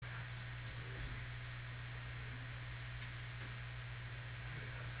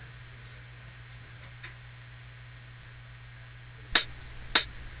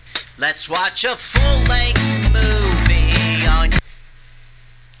Let's watch a full-length movie on...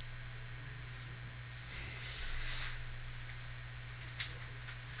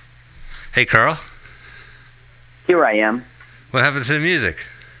 Hey, Carl. Here I am. What happened to the music?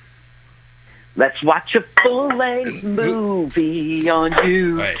 Let's watch a full-length movie on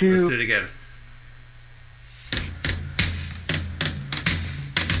YouTube. All right, let's do it again.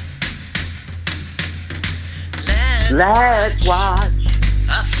 Let's watch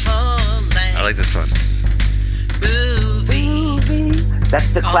a full-length... I like this one. Movie. That's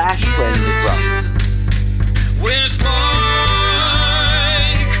the Clash playing the drum. With Mike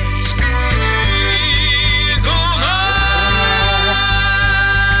Spiegelman.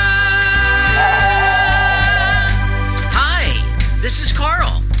 Hi, this is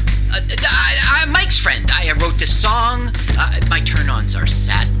Carl. I'm Mike's friend. I wrote this song. My turn-ons are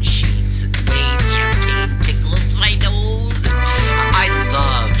satin sheets and waves, champagne tickles my nose. I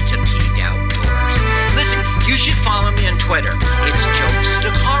love to pee outdoors. Listen, you should follow me on Twitter. It's Jokes to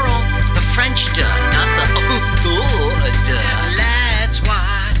Carl, the French duh, not the duh. Let's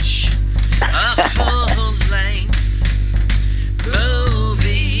watch a full-length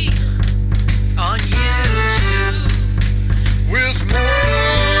movie on YouTube with Mike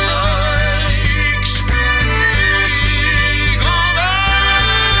Spiegelman.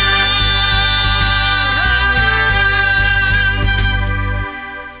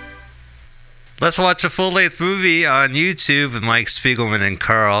 Let's watch a full-length movie on YouTube with Mike Spiegelman and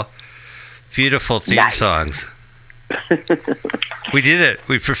Carl. Beautiful theme songs. We did it.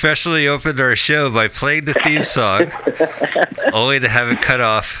 We professionally opened our show by playing the theme song, only to have it cut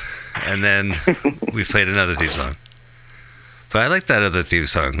off, and then we played another theme song. But I like that other theme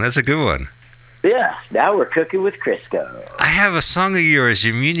song. That's a good one. Yeah, now we're cooking with Crisco. I have a song of yours.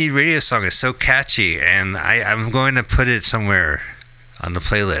 Your Mutiny Radio song is so catchy, and I'm going to put it somewhere on the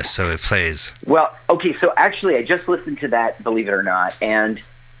playlist so it plays. Well, okay, so actually I just listened to that, believe it or not, and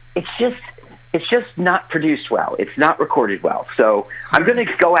it's just not produced well. It's not recorded well. So I'm going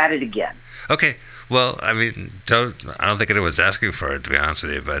to go at it again. Okay. Well, I mean, I don't think anyone's asking for it, to be honest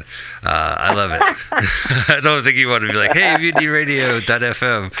with you, but I love it. I don't think you want to be like, hey,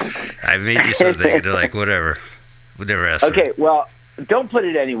 MutinyRadio.fm. I made you something, and they're like, whatever. We never asked for it. Okay, well, don't put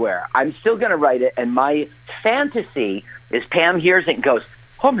it anywhere. I'm still going to write it, and my fantasy is Pam hears it and goes,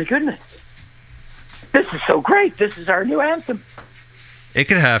 oh, my goodness. This is so great. This is our new anthem. It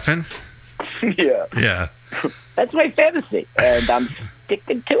could happen. Yeah. Yeah. That's my fantasy, and I'm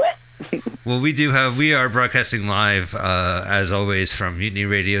sticking to it. Well, we are broadcasting live, as always, from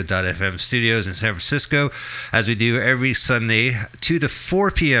MutinyRadio.fm studios in San Francisco, as we do every Sunday, 2 to 4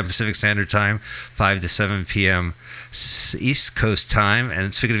 p.m. Pacific Standard Time, 5 to 7 p.m. East Coast Time.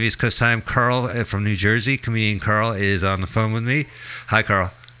 And speaking of East Coast Time, Carl from New Jersey, comedian Carl, is on the phone with me. Hi,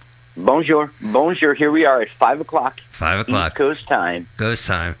 Carl. Bonjour. Bonjour. Here we are at 5 o'clock. 5 o'clock. East Coast Time. Ghost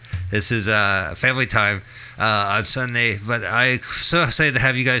time. This is family time on Sunday, but I'm so excited to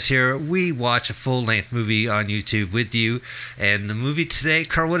have you guys here. We watch a full-length movie on YouTube with you, and the movie today,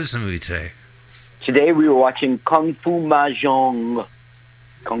 Carl, what is the movie today? Today we were watching Kung Fu Mahjong.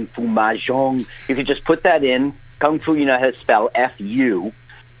 Kung Fu Mahjong. You could just put that in. Kung Fu, you know how to spell F-U.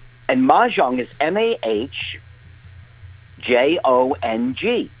 And Mahjong is M-A-H-J-O-N-G.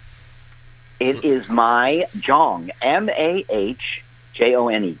 It is Mahjong.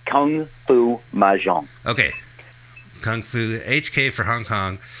 M-A-H-J-O-N-E. Kung Fu Mahjong. Okay. Kung Fu, HK for Hong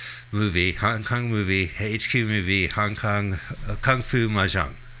Kong movie, Hong Kong movie, HQ movie, Hong Kong, Kung Fu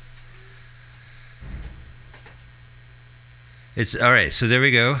Mahjong. It's all right. So there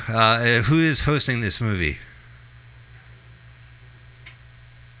we go. Who is hosting this movie?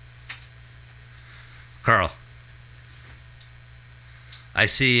 Carl. I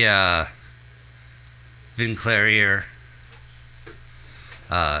see Vin Clarier.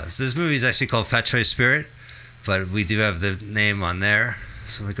 So this movie is actually called Fat Choy Spirit, but we do have the name on there.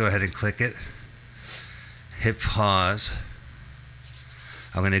 So we go ahead and click it. Hit pause.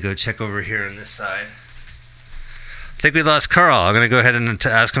 I'm going to go check over here on this side. I think we lost Carl. I'm going to go ahead and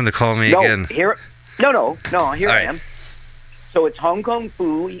ask him to call me again. Here I am. So it's Hong Kong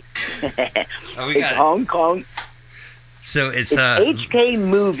Fu. It's Hong Kong. So it's HK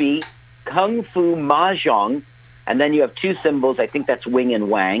movie, Kung Fu Mahjong, and then you have two symbols. I think that's Wing and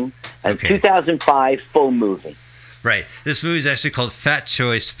Wang. And Okay. 2005 full movie. Right. This movie is actually called Fat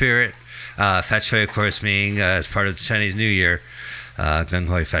Choy Spirit. Fat Choy, of course, being as part of the Chinese New Year. Gung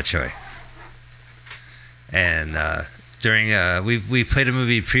Hoi Fat Choy. And during we played a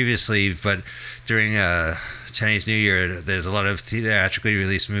movie previously, but during Chinese New Year, there's a lot of theatrically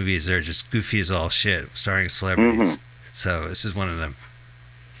released movies that are just goofy as all shit, starring celebrities. Mm-hmm. So this is one of them.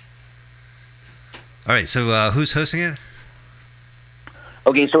 All right, so who's hosting it?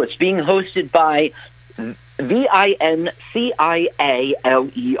 Okay, so it's being hosted by VINCIALER.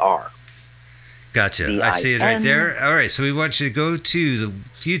 Gotcha. I see it right there. All right, so we want you to go to the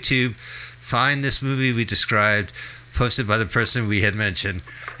YouTube, find this movie we described, posted by the person we had mentioned,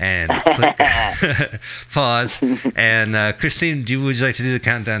 and click pause. And Christine, would you like to do the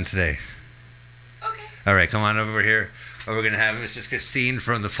countdown today? Okay. All right, come on over here. We're going to have Mrs. Christine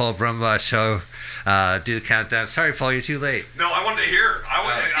from the Paul Brumbaugh Show do the countdown. Sorry, Paul, you're too late. No, I wanted to hear.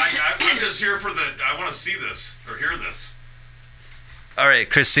 I'm just here for I want to see this or hear this. All right,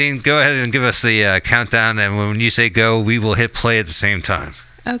 Christine, go ahead and give us the countdown, and when you say go, we will hit play at the same time.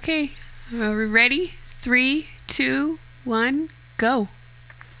 Okay. Are we ready? 3, 2, 1, go.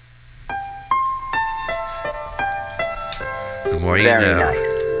 The more you Very know.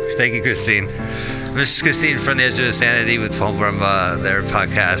 nice. Thank you, Christine. Mrs. Christine from the Edge of Insanity with Paul Brumbaugh, their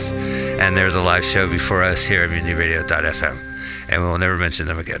podcast, and there's a live show before us here at MutinyRadio.fm, and we'll never mention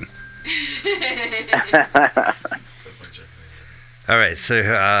them again. All right, so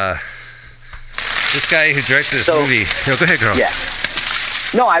this guy who directed this movie. No, go ahead, girl. Yeah.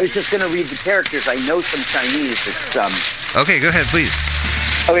 No, I was just going to read the characters. I know some Chinese. It's Okay, go ahead, please.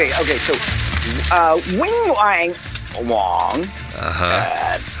 Okay. So, Wing Wang. All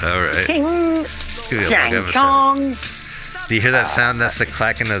right. King Give me a Chang look, Chong. Do you hear that sound? That's the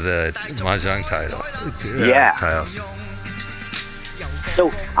clacking of the mahjong title. Yeah. Tiles.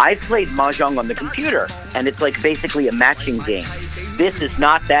 So I played Mahjong on the computer, and it's like basically a matching game. This is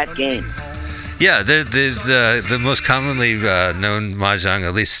not that game. Yeah, the most commonly known mahjong,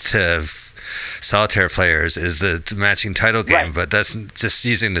 at least to solitaire players, is the matching title game, Right. but that's just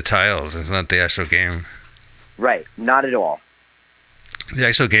using the tiles. It's not the actual game. Right, not at all. The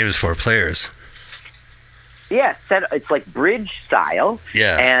actual game is for players. Yeah, it's like bridge style.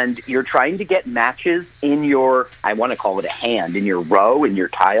 Yeah. And you're trying to get matches in your, I want to call it a hand, in your row, in your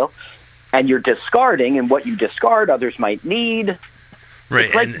tile. And you're discarding, and what you discard, others might need. Right.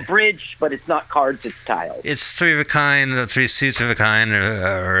 It's like and bridge, but it's not cards, it's tiles. it's 3 of a kind, 3 suits of a kind,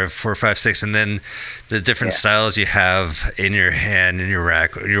 or 4, 5, 6, and then the different styles you have in your hand, in your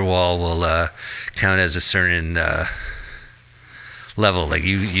rack, your wall will count as a certain level. Like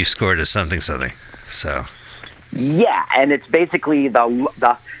you scored a something. So. Yeah, and it's basically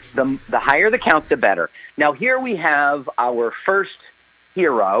the higher the count, the better. Now here we have our first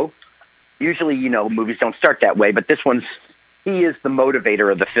hero. Usually, movies don't start that way, but he is the motivator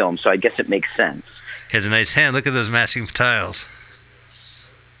of the film, so I guess it makes sense. He has a nice hand. Look at those matching tiles.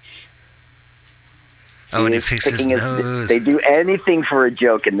 Oh, and he picks his nose. They do anything for a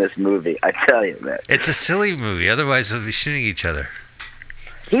joke in this movie, I tell you that. It's a silly movie. Otherwise, they'll be shooting each other.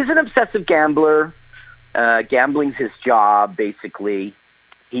 He's an obsessive gambler. Gambling's his job, basically.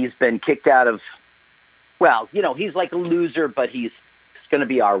 He's been kicked out of, he's like a loser, but he's going to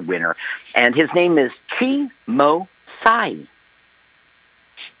be our winner. And his name is Chi Mo Sai.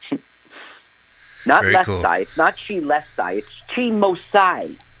 Not Very less cool. Sai. It's not Chi less Sai. It's Chi Mo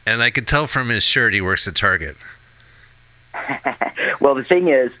Sai. And I could tell from his shirt he works at Target. Well, the thing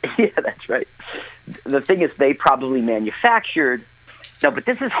is, yeah, that's right. The thing is, they probably manufactured. No, but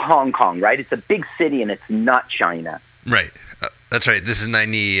this is Hong Kong, right? It's a big city, and it's not China. Right. That's right. This is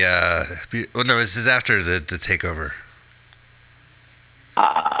 90. This is after the takeover.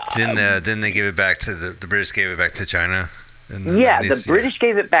 Didn't they give it back to the British? Gave it back to China. Yeah, the British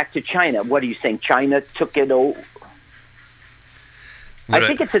gave it back to China. What are you saying? China took it over? I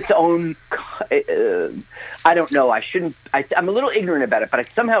think it's its own. I don't know. I'm a little ignorant about it, but I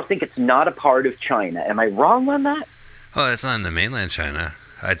somehow think it's not a part of China. Am I wrong on that? Oh, it's not in the mainland China.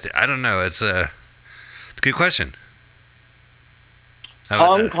 I don't know. It's a good question.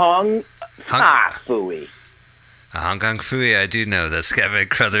 Hong Kong Fooey. Hong Kong Fooey, I do know that Scatman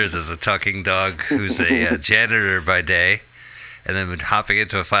Crothers is a talking dog who's a janitor by day, and then when hopping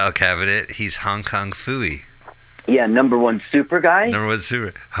into a file cabinet, he's Hong Kong Fooey. Yeah, number one super guy. Number one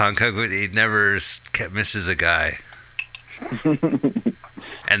super. Hong Kong, he never misses a guy.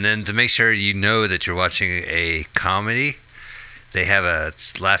 And then to make sure you know that you're watching a comedy, they have a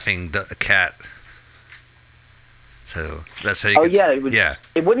laughing cat. So that's how you.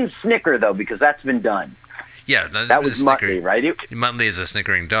 It wouldn't snicker though because that's been done. Yeah, that was Muttley, right? Muttley is a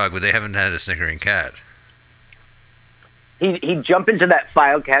snickering dog, but they haven't had a snickering cat. He'd jump into that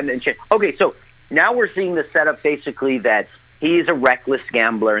file cabinet and check. Okay, so now we're seeing the setup basically that he's a reckless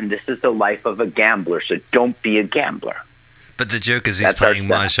gambler and this is the life of a gambler, so don't be a gambler. But the joke is he's playing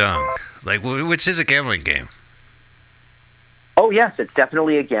mahjong, which is a gambling game. Oh, yes, it's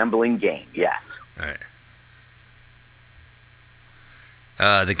definitely a gambling game, yes. All right.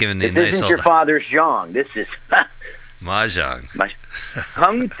 They're giving the This nice isn't old your father's Zhang. This is mahjong.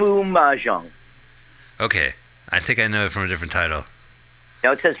 Kung Fu Mahjong. Okay, I think I know it from a different title.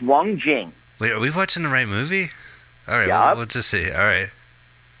 Now it says Wang Jing. Wait, are we watching the right movie? All right, Yup. let's just see. All right.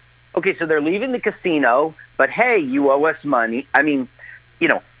 Okay, so they're leaving the casino, but hey, you owe us money. I mean,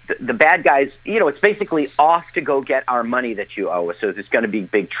 the bad guys, it's basically off to go get our money that you owe us, so there's going to be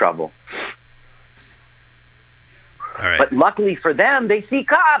big trouble. All right. But luckily for them, they see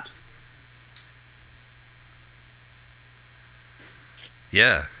cops.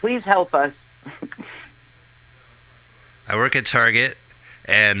 Yeah. Please help us. I work at Target,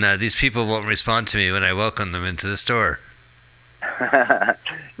 and these people won't respond to me when I welcome them into the store.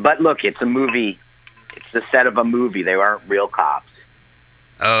 But look, it's a movie. It's the set of a movie. They aren't real cops.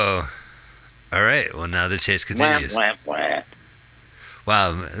 Oh. All right. Well, now the chase continues. Wah, wah, wah.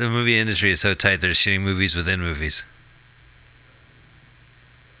 Wow, the movie industry is so tight, they're shooting movies within movies.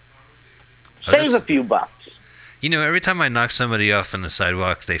 Save a few bucks. Every time I knock somebody off on the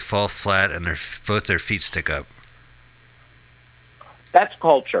sidewalk, they fall flat and both their feet stick up. That's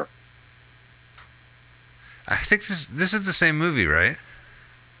culture. I think this is the same movie, right?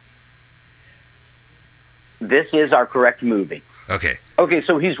 This is our correct movie. Okay. Okay,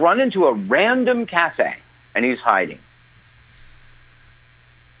 so he's run into a random cafe, and he's hiding.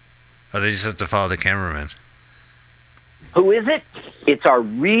 Oh, they just have to follow the cameraman. Who is it? It's our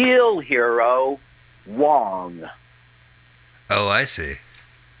real hero, Wong. Oh, I see.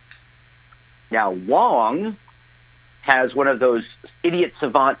 Now, Wong has one of those idiot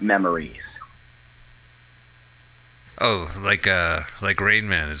savant memories. Oh, like Rain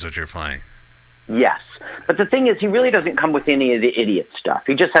Man is what you're playing. Yes. But the thing is, he really doesn't come with any of the idiot stuff.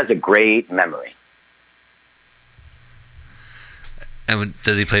 He just has a great memory. And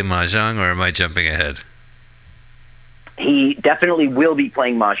does he play mahjong, or am I jumping ahead? He definitely will be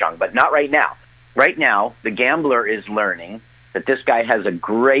playing mahjong, but not right now. Right now, the gambler is learning that this guy has a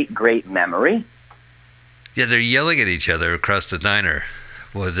great, great memory. Yeah, they're yelling at each other across the diner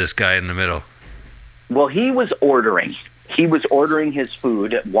with this guy in the middle. Well, he was ordering. He was ordering his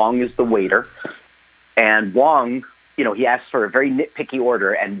food. Wong is the waiter. And Wong, he asks for a very nitpicky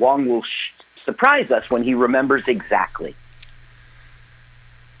order, and Wong will surprise us when he remembers exactly.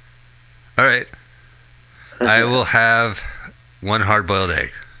 All right. I will have one hard-boiled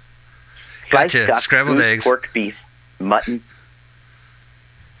egg. Gotcha. Duck, Scrambled goose, eggs. Pork, beef, mutton.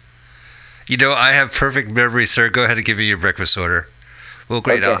 I have perfect memory, sir. Go ahead and give me your breakfast order. Well,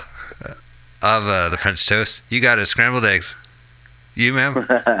 great. Okay. I'll have the French toast. You got it. Scrambled eggs. You, ma'am?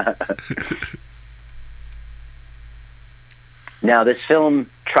 Now, this film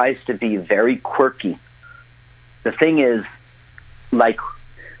tries to be very quirky. The thing is,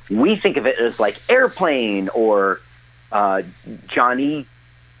 we think of it as like Airplane or Johnny.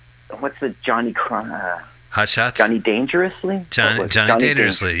 What's the Johnny? Hot Shots? Johnny Dangerously? Johnny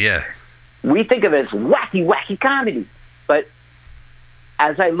Dangerously, yeah. We think of it as wacky comedy. But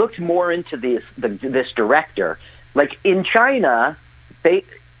as I looked more into this director, like in China, they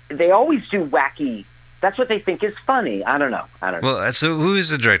always do wacky. That's what they think is funny. I don't know. Well, so who is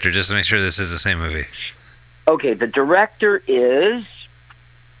the director, just to make sure this is the same movie? Okay, the director is...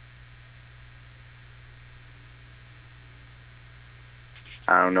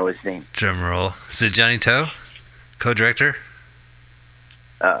 I don't know his name. Drum roll. Is it Johnny To? Co-director?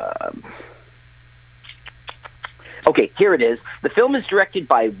 Okay, here it is. The film is directed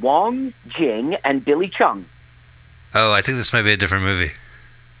by Wang Jing and Billy Chung. Oh, I think this might be a different movie.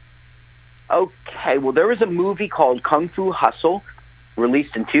 Okay, well, there was a movie called Kung Fu Hustle,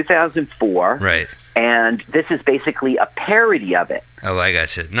 released in 2004. Right. And this is basically a parody of it. Oh, I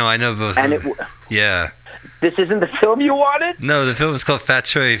got you. No, I know both. And yeah. This isn't the film you wanted? No, the film was called Fat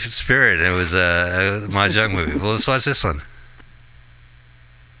Choi Spirit. It was a mahjong movie. Well, let's watch this one.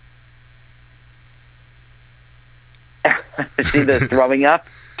 See the throwing up?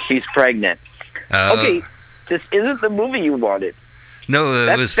 She's pregnant. Oh. Okay, this isn't the movie you wanted. No,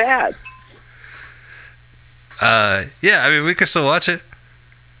 That's it was bad. Yeah, I mean, we could still watch it.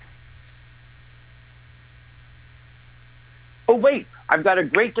 Oh, wait, I've got a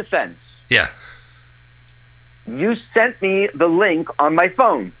great defense. Yeah. You sent me the link on my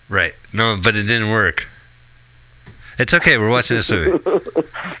phone. Right. No, but it didn't work. It's okay. We're watching this movie.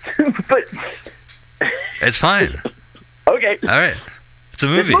 But It's fine. okay. All right. It's a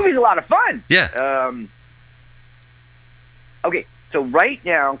movie. This movie's a lot of fun. Yeah. Okay, so right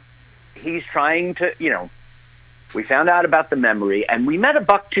now, he's trying to, we found out about the memory, and we met a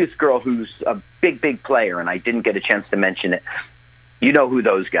bucktooth girl who's a big, big player, and I didn't get a chance to mention it. You know who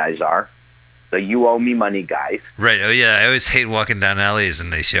those guys are. the "you owe me money" guys. Right. Oh yeah. I always hate walking down alleys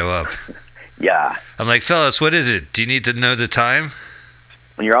and they show up. Yeah. I'm like, fellas, what is it? Do you need to know the time?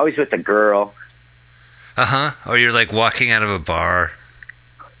 When you're always with a girl. Or you're like walking out of a bar.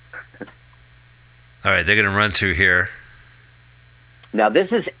 All right, they're gonna run through here. Now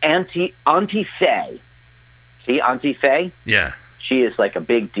this is Auntie Faye. See Auntie Faye? Yeah. She is like a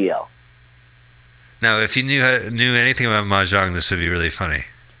big deal. Now, if you knew anything about mahjong, this would be really funny.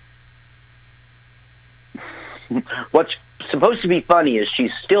 What's supposed to be funny is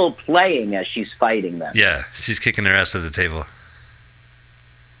she's still playing as she's fighting them. Yeah, she's kicking their ass at the table.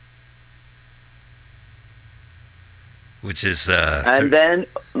 Which is... and then,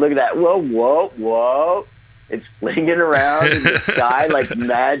 look at that. Whoa, whoa, whoa. It's flinging around in the sky like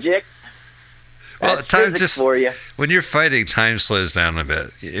magic. Well, That's time physics just... for you. When you're fighting, time slows down a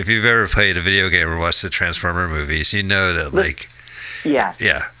bit. If you've ever played a video game or watched the Transformer movies, you know that, like... Yeah.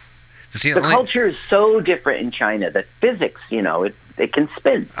 Yeah. It's The culture is so different in China that physics, it can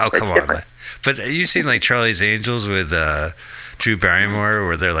spin. Oh, come It's on. different. But you've seen, like, Charlie's Angels with Drew Barrymore,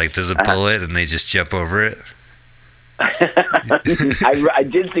 where they're like, there's a bullet and they just jump over it? I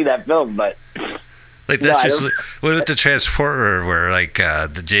did see that film, but... Like that's what about the Transporter where like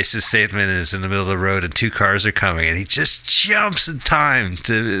the Jason Statham is in the middle of the road and two cars are coming and he just jumps in time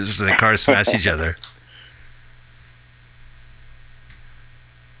to the cars smash each other.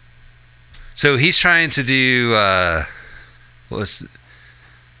 So he's trying to do what's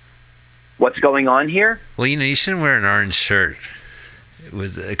going on here? Well, you shouldn't wear an orange shirt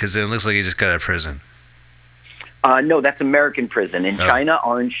because it looks like he just got out of prison. No, that's American prison. In China,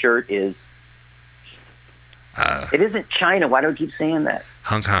 orange shirt is. It isn't China. Why do I keep saying that?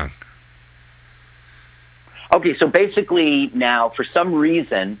 Hong Kong. Okay, so basically now, for some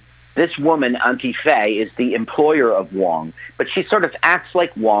reason, this woman, Auntie Faye, is the employer of Wong, but she sort of acts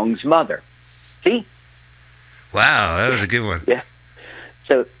like Wong's mother. See? Wow, that was a good one. Yeah.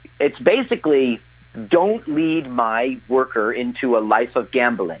 So it's basically, don't lead my worker into a life of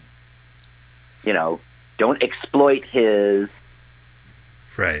gambling. Don't exploit his...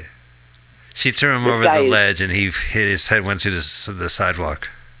 Right. She threw him over the ledge, and his head went through the sidewalk.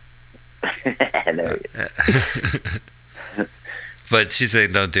 But she's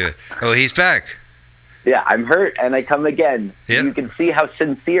saying, don't do it. Oh, he's back. Yeah, I'm hurt, and I come again. Yeah. You can see how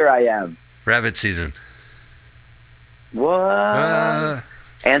sincere I am. Rabbit season. What?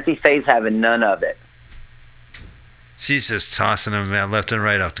 Auntie Faye's having none of it. She's just tossing him left and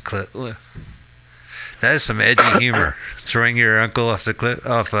right off the cliff. That is some edgy humor. Throwing your uncle off the cliff,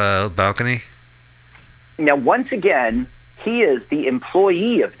 off a balcony. Now, once again, he is the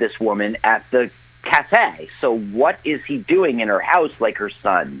employee of this woman at the cafe. So what is he doing in her house like her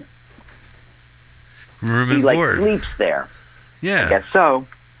son? Room and board. He sleeps there. Yeah. I guess so.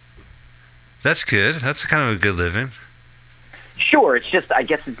 That's good. That's kind of a good living. Sure, it's just, I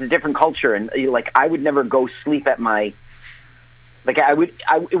guess it's a different culture. And, I would never go sleep at my...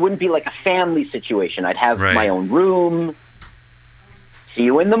 it wouldn't be like a family situation. I'd have my own room. See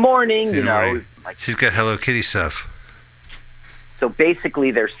you in the morning, She's got Hello Kitty stuff. So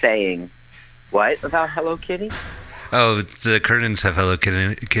basically they're saying, what about Hello Kitty? Oh, the curtains have Hello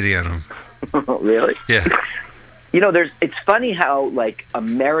Kitty on them. Really? Yeah. It's funny how,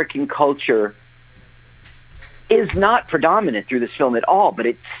 American culture is not predominant through this film at all, but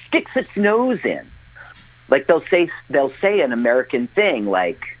it sticks its nose in. They'll say an American thing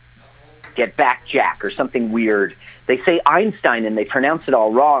like "get back, Jack" or something weird. They say Einstein and they pronounce it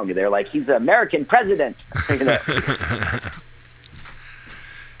all wrong. They're like, he's an American president.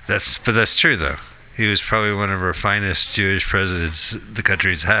 That's true though. He was probably one of our finest Jewish presidents the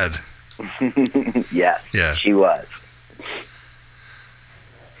country's had. Yes, yeah. She was.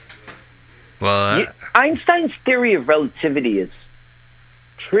 Well, Einstein's theory of relativity is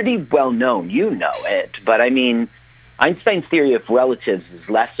pretty well known. You know it, but I mean, Einstein's theory of relatives is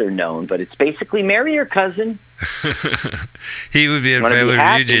lesser known, but it's basically marry your cousin. He would be in family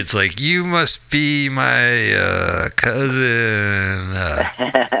reunion. It's like, you must be my cousin.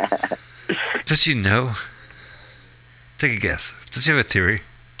 Don't you know? Take a guess. Don't you have a theory?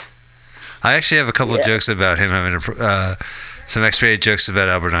 I actually have a couple of jokes about him having some X-rated jokes about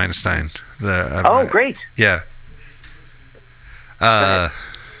Albert Einstein. Great. Yeah. But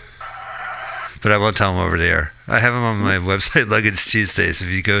I won't tell them over the air. I have them on my website, Luggage Tuesdays. If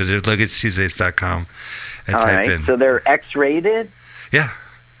you go to LuggageTuesdays.com and type in. So they're X-rated? Yeah.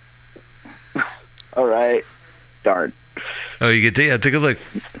 All right. Darn. Oh, you get to take a look.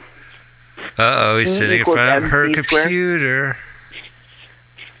 Uh-oh, he's sitting in front of her computer.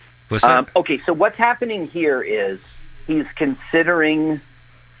 What's that? Okay, so what's happening here is he's considering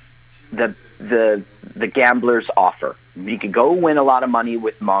the the gambler's offer. He could go win a lot of money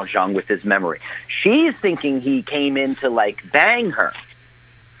with mahjong with his memory. She's thinking he came in to like bang her.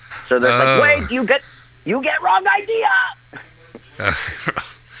 So they're like, wait, you get wrong idea.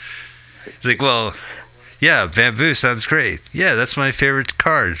 It's like, well, yeah, bamboo sounds great. Yeah, that's my favorite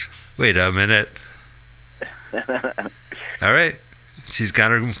card. Wait a minute. All right, she's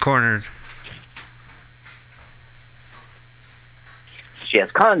got her cornered. She has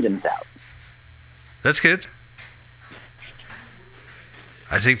condoms out. That's good.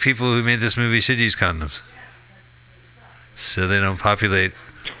 I think people who made this movie should use condoms, so they don't populate.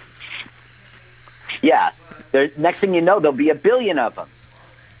 Yeah. Next thing you know, there'll be 1 billion of them.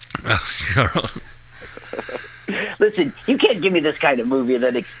 Oh, Carl. Listen, you can't give me this kind of movie and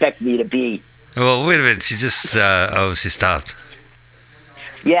then expect me to be. Well, wait a minute. She just, she stopped.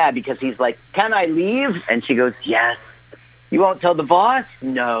 Yeah, because he's like, can I leave? And she goes, yes. You won't tell the boss?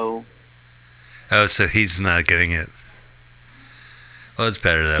 No. Oh, so he's not getting it. Well, it's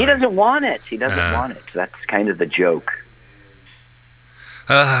better that way. He doesn't want it. He doesn't want it. That's kind of the joke.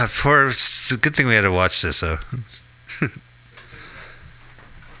 It's a good thing we had to watch this, though.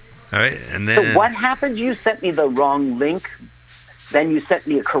 All right, and then... So what happened? You sent me the wrong link. Then you sent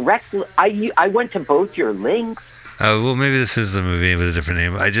me a correct... I went to both your links. Well, maybe this is the movie with a different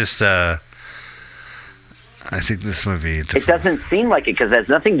name. I just... I think this might be... It doesn't seem like it because it has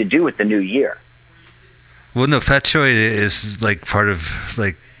nothing to do with the new year. Well, no, Fat Choi is like part of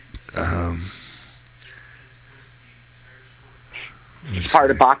like...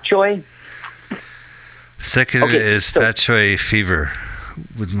 Part of bok choy? Second is Fat Choi Fever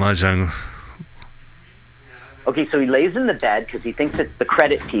with mahjong. Okay, so he lays in the bed because he thinks it's the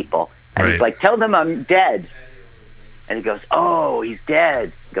credit people. And Right. he's like, tell them I'm dead. And he goes, oh, he's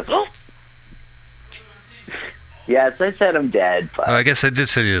dead. He goes, oh. Yes, I said I'm dead. But... Oh, I guess I did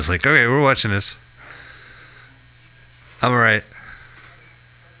say this. Like, okay, we're watching this. I'm all right.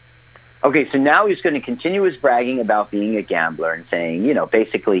 Okay, so now he's going to continue his bragging about being a gambler and saying, you know,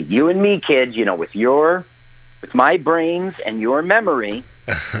 basically, you and me, kid, you know, with my brains and your memory,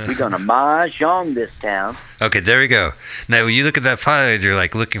 we're going to mahjong this town. Okay, there we go. Now, when you look at that file, you're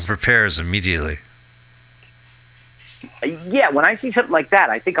like looking for pairs immediately. Yeah, when I see something like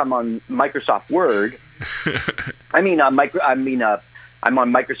that, I think I'm on Microsoft Word. I'm on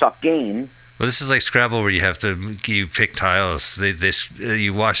Microsoft Game. Well, this is like Scrabble, where you pick tiles.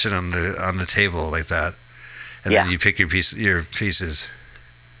 You wash it on the table like that, and then you pick your pieces.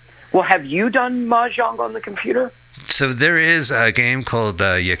 Well, have you done mahjong on the computer? So there is a game called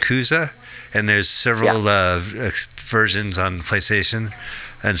Yakuza, and there's several versions on PlayStation,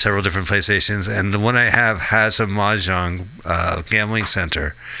 and several different PlayStations. And the one I have has a mahjong gambling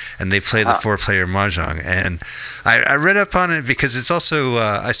center, and they play the 4-player mahjong. And I read up on it because it's also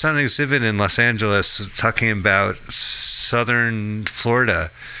I saw an exhibit in Los Angeles talking about southern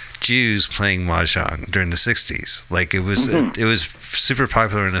Florida Jews playing mahjong during the 60s. Like it was super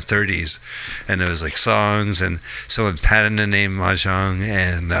popular in the 30s, and it was like songs, and someone patented the name mahjong,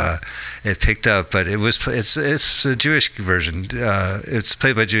 and it picked up. But it's a Jewish version. It's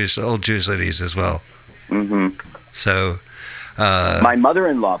played by old Jewish ladies as well. Mm-hmm. So my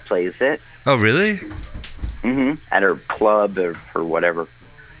mother-in-law plays it. Oh, really? Mm-hmm. At her club or whatever.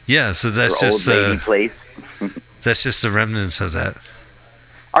 Yeah, so that's her just old lady place. That's just the remnants of that.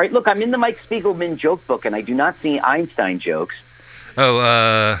 All right, look, I'm in the Mike Spiegelman joke book, and I do not see Einstein jokes. Oh,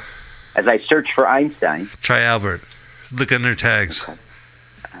 as I search for Einstein. Try Albert. Look under tags. Okay.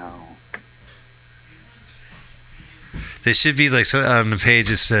 Oh. They should be like on the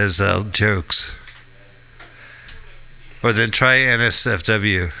page it says jokes. Or then try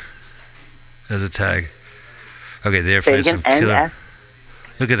NSFW as a tag. Okay, they're playing some killer.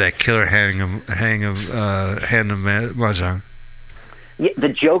 Look at that killer hand of mahjong. Yeah, the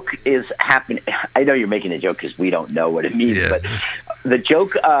joke is happening. I know you're making a joke because we don't know what it means, but the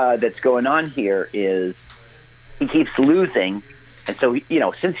joke that's going on here is he keeps losing, and so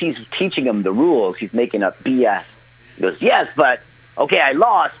since he's teaching him the rules, he's making up BS. He goes, "Yes, but okay, I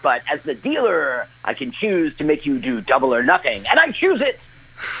lost, but as the dealer, I can choose to make you do double or nothing, and I choose it."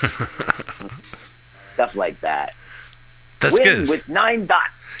 Stuff like that. That's Win good. with 9 dots.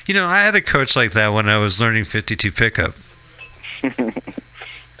 I had a coach like that when I was learning 52 pickup.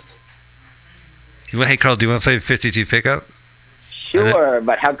 Hey, Carl, do you want to play 52 pickup? Sure,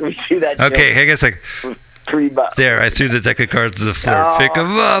 but how can we do that? Okay, hang on a second. $3. There, I threw the deck of cards to the floor. Pick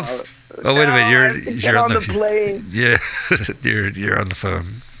them up. Oh, wait a minute. You're on the plane. Yeah, you're on the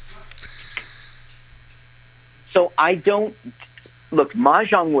phone. So I don't. look,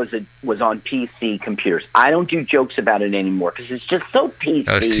 Mahjong was on PC computers. I don't do jokes about it anymore because it's just so PC.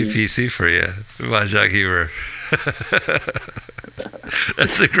 Oh, it's too PC for you. Mahjong humor.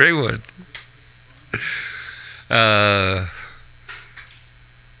 That's a great one.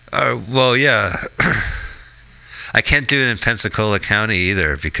 Well, yeah. I can't do it in Pensacola County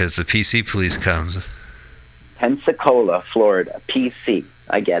either because the PC police comes. Pensacola, Florida, PC.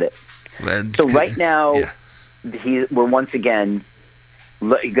 I get it. So right now, yeah. we're once again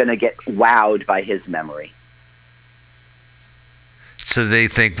going to get wowed by his memory. So they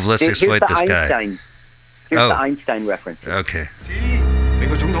think, let's exploit this guy. Here's the Einstein reference. Okay. 美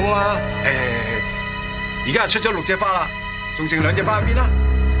國總統啦，而家出咗6隻花啦，仲剩2隻花喺邊啦？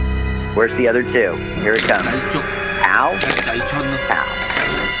 Where's the other two? Here it comes. Pow. Pow.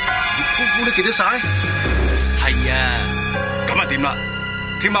 夫婦都記得晒？係啊。咁啊掂啦！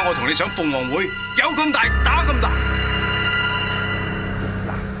聽晚我同你上鳳凰會，有咁大打咁大。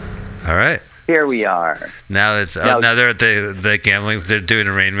 All right. Here we are. Now it's now they're at the gambling. They're doing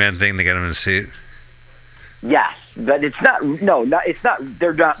a Rain Man thing. They got him in a suit. Yes, but it's not. No, it's not.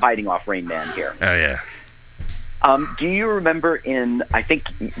 They're not biting off Rain Man here. Oh yeah. Do you remember in I think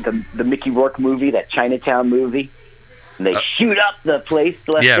the Mickey Rourke movie, that Chinatown movie? And they shoot up the place.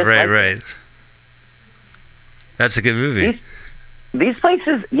 Right. That's a good movie. These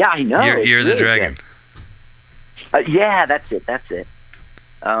places, yeah, I know. You're the Dragon. Yeah, that's it.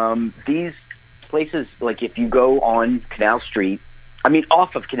 These places, like if you go on Canal Street, I mean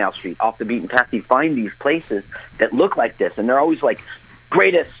off of Canal Street, off the beaten path, you find these places that look like this, and they're always like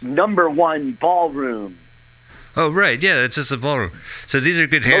greatest #1 ballroom. Oh right, yeah, it's just a ballroom. So these are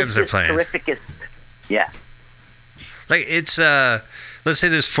good hands they're playing. Terrificest, yeah. Like it's let's say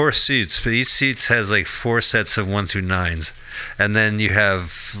there's 4 suits, but each suit has like 4 sets of 1 through 9s, and then you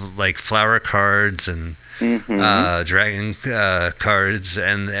have like flower cards and dragon cards,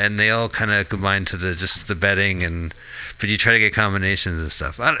 and they all kind of combine to the betting, but you try to get combinations and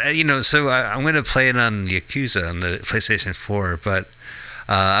stuff. So I'm going to play it on Yakuza on the PlayStation 4, but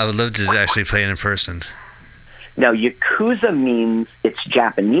I would love to actually play it in person. Now Yakuza means it's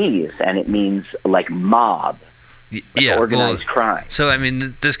Japanese, and it means like mob. Yeah, organized crime. So I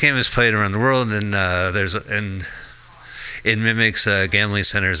mean, this game is played around the world, and it mimics gambling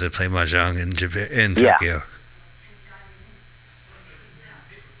centers that play mahjong in Tokyo. Yeah.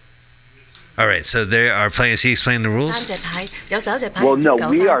 All right, so they are playing. Is he explaining the rules? Well, no,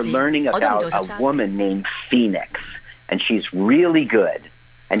 we are learning about a woman named Phoenix, and she's really good.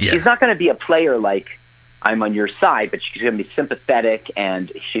 And she's not going to be a player like I'm on your side, but she's going to be sympathetic, and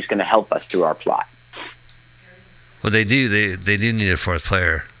she's going to help us through our plot. Well, they do. They do need a 4th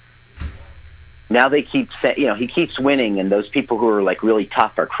player. Now they keep saying, he keeps winning, and those people who are like really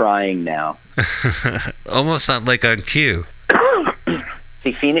tough are crying now. Almost not like on cue.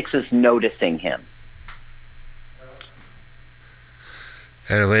 See, Phoenix is noticing him.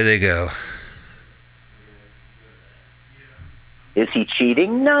 And away they go. Is he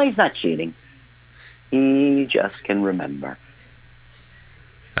cheating? No, he's not cheating. He just can remember.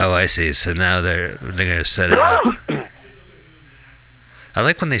 Oh, I see. So now they're going to set it up. I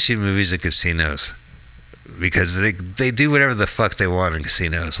like when they shoot movies at casinos because they do whatever the fuck they want in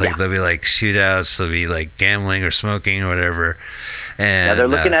casinos. Like there'll be like shootouts, there'll be like gambling or smoking or whatever. And now they're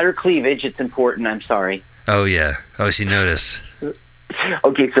looking at her cleavage. It's important. I'm sorry. Oh yeah. Oh, she noticed.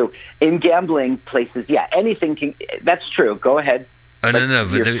 Okay, so in gambling places, anything can. That's true. Go ahead. Oh no,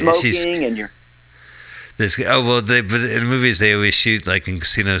 but you're smoking and you're. But in movies they always shoot like in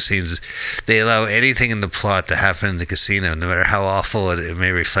casino scenes. They allow anything in the plot to happen in the casino, no matter how awful it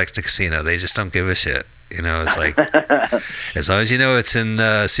may reflect the casino. They just don't give a shit. It's like as long as you know it's in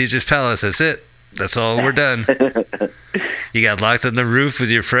Caesar's Palace, that's it. That's all. We're done. You got locked on the roof with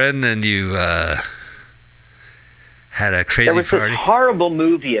your friend, and you had a crazy party. There was this horrible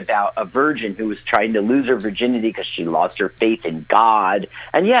movie about a virgin who was trying to lose her virginity because she lost her faith in God.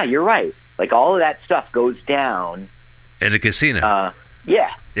 And yeah, you're right. Like all of that stuff goes down in a casino.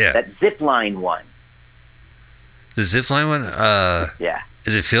 Yeah. That zip line one. The zip line one. Yeah.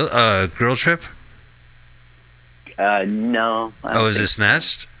 Is it Girl Trip? No. Is it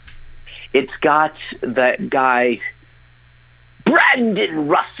Snatched? It's got that guy, Brandon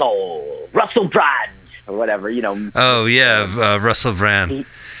Russell Brand, or whatever, Oh, yeah, Russell Brand.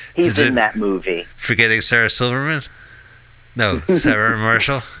 He's in that movie. Forgetting Sarah Silverman? No, Sarah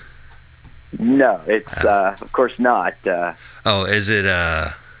Marshall? No, it's, of course not. Is it,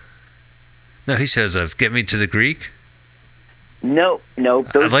 No, he shows up. Get Me to the Greek? No. I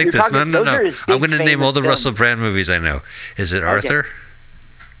like this. No. I'm going to name all the Russell Brand movies I know. Is it Arthur?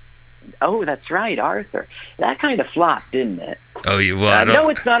 Oh, that's right, Arthur. That kind of flopped, didn't it? Oh, well, no,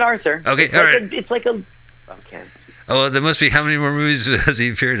 it's not Arthur. Okay, it's all like right. It's like a. Okay. Oh, there must be, how many more movies has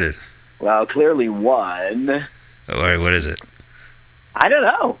he appeared in? Well, clearly one. Oh, all right, what is it? I don't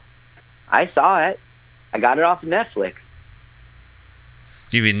know. I saw it. I got it off of Netflix.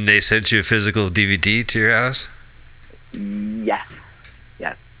 You mean they sent you a physical DVD to your house? Yes.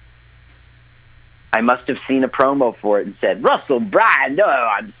 I must have seen a promo for it and said, Russell Brand, oh,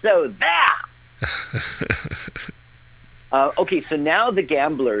 I'm so there. Okay, so now the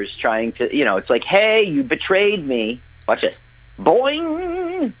gambler is trying to, it's like, hey, you betrayed me. Watch this.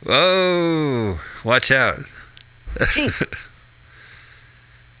 Boing! Oh, watch out.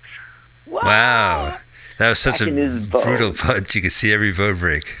 Wow. That was such a brutal punch. You could see every bone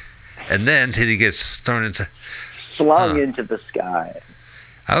break. And then he gets thrown into... Slung into the sky.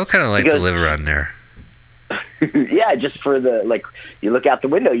 I would kind of like to live around there. Yeah, just for you look out the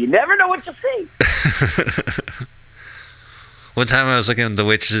window, you never know what you see. One time I was looking at the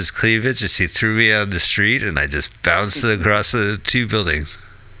waitress's cleavage and she threw me out on the street and I just bounced across the two buildings.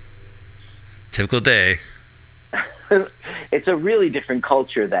 Typical day. It's a really different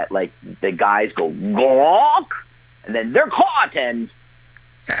culture that, the guys go, gawk, and then they're caught, and...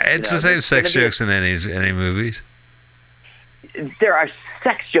 It's the same sex jokes in any movies. There are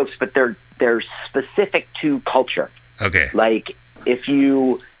sex jokes, but they're specific to culture. Okay. Like, if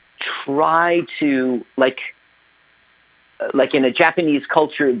you try to, like in a Japanese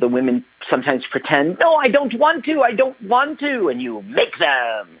culture, the women sometimes pretend, no, I don't want to, and you make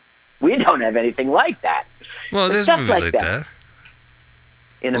them. We don't have anything like that. Well, there's movies like that.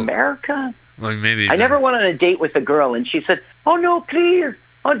 In America? Well, maybe. I never went on a date with a girl, and she said, oh, no, please.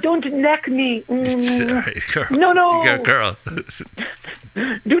 Oh, don't neck me. Right, girl. No. You got girl.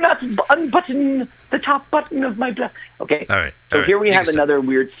 Do not unbutton the top button of my blouse. Okay. All right. So here we have another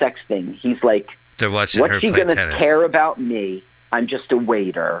weird sex thing. He's like, they're watching what's her she play going to tennis. care about me? I'm just a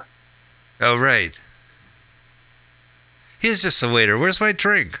waiter. Oh, right. He's just a waiter. Where's my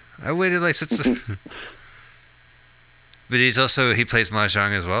drink? I waited like six... But he plays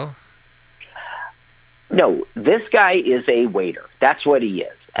Mahjong as well? No, this guy is a waiter. That's what he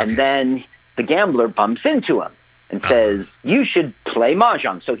is. And then the gambler bumps into him and says, you should play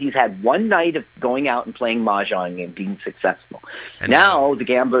Mahjong. So he's had one night of going out and playing Mahjong and being successful. And now the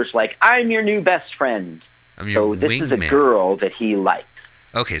gambler's like, I'm your new best friend. So this is a girl that he likes.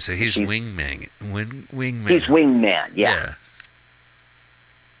 Okay, so he's wingman. Wingman. He's wingman, yeah.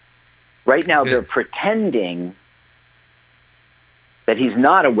 Right now they're pretending that he's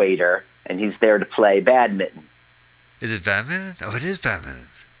not a waiter and he's there to play badminton. Is it badminton? Oh, it is badminton.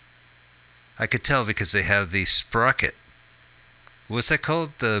 I could tell because they have the sprocket. What's that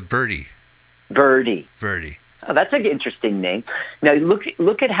called? The birdie. Birdie. Oh, that's an interesting name. Now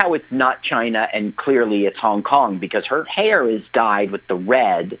look at how it's not China and clearly it's Hong Kong because her hair is dyed with the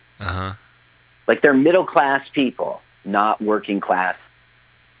red. Uh-huh. Like they're middle class people, not working class.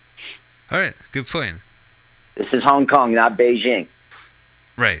 All right, good point. This is Hong Kong, not Beijing.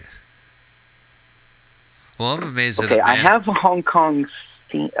 Right. Well, I'm amazed that I have a Hong Kong.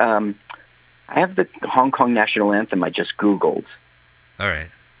 I have the Hong Kong national anthem. I just Googled. All right.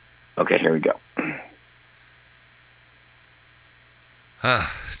 Okay, here we go.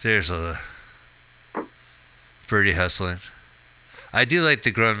 There's a birdie hustling. I do like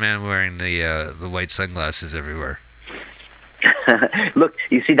the grown man wearing the white sunglasses everywhere. Look,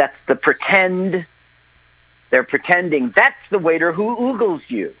 you see, that's the pretend. They're pretending that's the waiter who oogles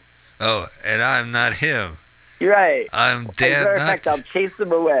you. Oh, and I'm not him. You're right. I'm Dan. As a matter of fact, I'll chase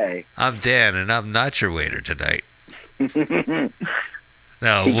them away. I'm Dan, and I'm not your waiter tonight.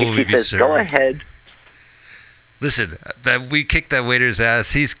 No, he will we be says, served? go ahead. Listen, we kicked that waiter's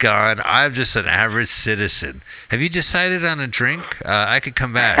ass. He's gone. I'm just an average citizen. Have you decided on a drink? I could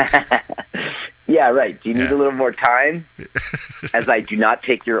come back. Yeah, right. Do you need a little more time? As I do not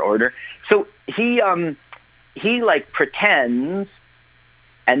take your order. So he pretends,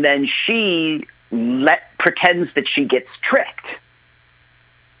 and then she pretends that she gets tricked.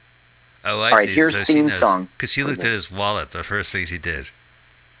 Oh, I see. All right, here's the theme song. Because he looked at his wallet, the first things he did.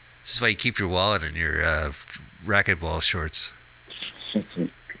 This is why you keep your wallet in your racquetball shorts.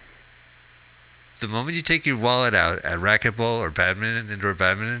 The moment you take your wallet out at racquetball or badminton, indoor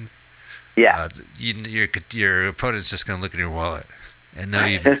badminton, your opponent's just going to look at your wallet and know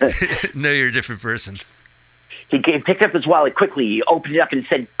you're a different person. He picked up his wallet quickly. He opened it up and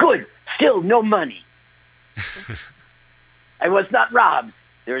said, "Good, still no money. I was not robbed.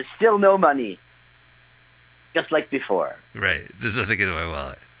 There is still no money. Just like before." Right. There's nothing in my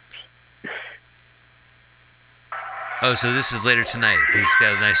wallet. Oh, so this is later tonight. He's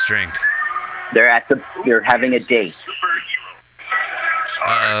got a nice drink. They're having a date.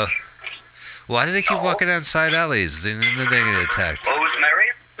 Uh-oh. Why do they keep walking down side alleys? They're going to get attacked.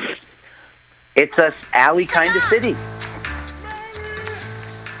 It's a alley kind of city.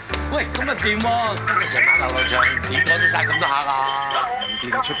 喂，今日點喎？今日成晚流流長點講得晒咁多下啊？唔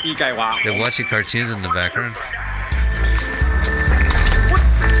見出 B 計劃。 They're watching cartoons in the background.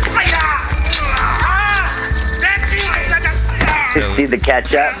 So, See the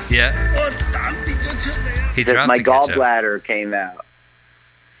ketchup? yeah. He Just dropped my the ketchup. gallbladder came out.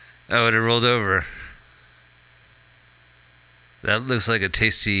 Oh, and it rolled over. That looks like a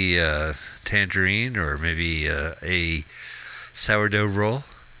tasty tangerine or maybe a sourdough roll.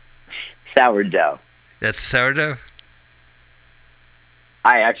 Sourdough. That's sourdough?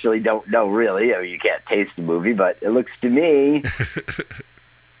 I actually don't know really. I mean, you can't taste the movie, but it looks to me.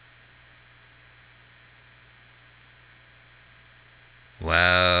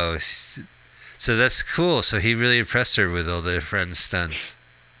 Wow. So that's cool. So he really impressed her with all their friends' stunts.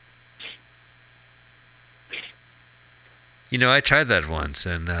 You know, I tried that once,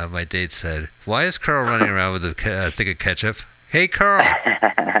 and my date said, "Why is Carl running around with a thing of ketchup?" Hey, Carl!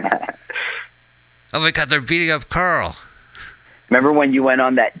 Oh my God, they're beating up Carl. Remember when you went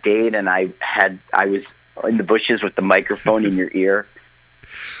on that date and I was in the bushes with the microphone in your ear?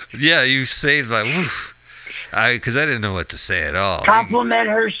 Yeah, you saved my woof. Because I didn't know what to say at all. Compliment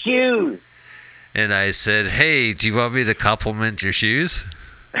her shoes. And I said, "Hey, do you want me to compliment your shoes?"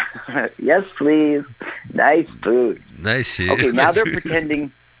 Yes, please. Nice food. Nice shoes. Okay, now they're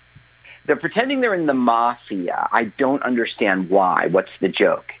pretending. They're pretending they're in the mafia. I don't understand why. What's the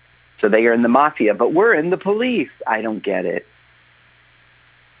joke? So they are in the mafia, but we're in the police. I don't get it.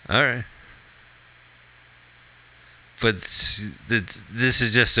 All right. But this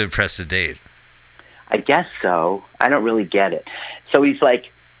is just to impress the date. I guess so. I don't really get it. So he's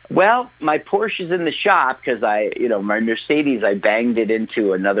like, well, my Porsche's in the shop because my Mercedes, I banged it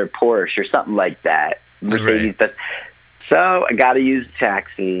into another Porsche or something like that. Mercedes. Right. So I got to use a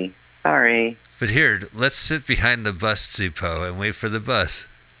taxi. Sorry. But here, let's sit behind the bus depot and wait for the bus.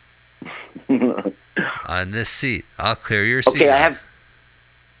 On this seat. I'll clear your seat. Okay,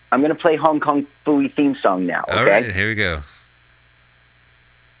 I'm going to play Hong Kong Phooey theme song now, okay? All right, here we go.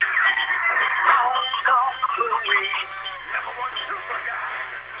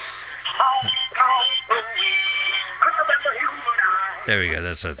 There we go,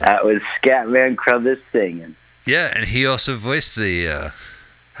 that's it. That was Scatman Crothers singing. Yeah, and he also voiced the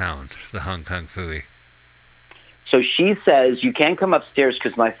hound, the Hong Kong Phooey. So she says, you can't come upstairs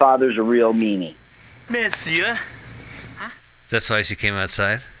because my father's a real meanie. Monsieur. That's why she came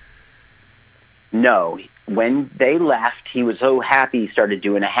outside? No. When they left, he was so happy he started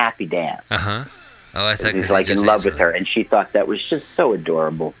doing a happy dance. Uh-huh. Oh, I thought He was like in love with her, and she thought that was just so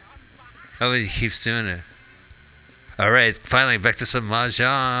adorable. Oh, he keeps doing it. All right, finally, back to some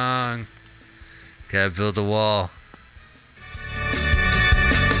mahjong. Gotta build a wall.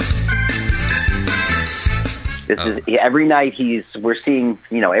 This is every night we're seeing,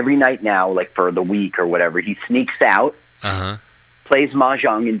 every night now, like for the week or whatever, he sneaks out, Uh-huh. plays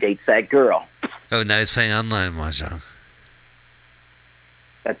mahjong, and dates that girl. Oh, now he's playing online mahjong.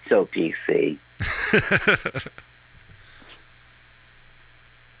 That's so PC.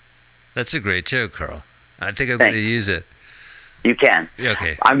 That's a great joke, Carl. I think I'm going to use it. You can. Yeah,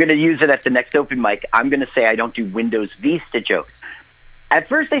 okay. I'm going to use it at the next open mic. I'm going to say I don't do Windows Vista jokes. At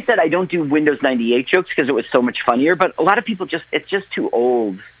first they said I don't do Windows 98 jokes because it was so much funnier, but a lot of people it's just too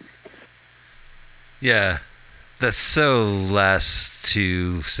old. Yeah. That's so last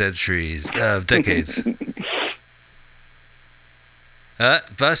 2 centuries, decades.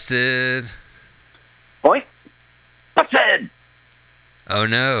 Busted. Boy, busted. Oh,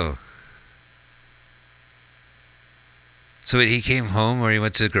 no. So wait, he came home or he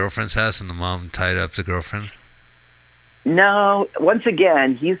went to the girlfriend's house and the mom tied up the girlfriend? No, once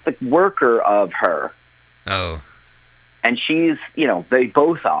again, he's the worker of her. Oh. And she's, they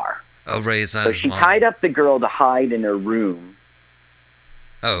both are. Oh, right, it's not So his she mom. tied up the girl to hide in her room.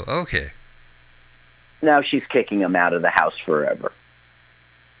 Oh, okay. Now she's kicking him out of the house forever.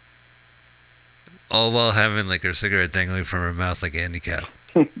 All while having like her cigarette dangling from her mouth like Andy Cap.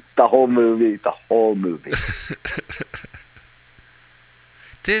 The whole movie.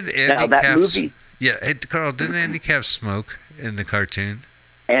 Did Andy Now that Cap... movie, Yeah, hey, Carl, didn't Andy Cap smoke in the cartoon?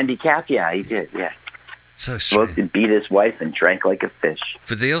 Andy Cap, yeah, he did, yeah. So Smoked strange. and beat his wife and drank like a fish.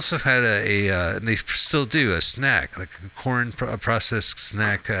 But they also had and they still do, a snack, like a corn processed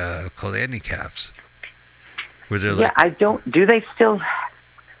snack called Andy Caps. Where they're like... do they still...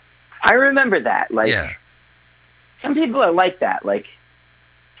 I remember that. Like, yeah. some people are like that. Like,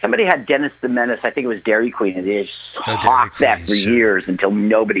 somebody had Dennis the Menace. I think it was Dairy Queen, and they just Dairy hawked that Queen, for sure. years until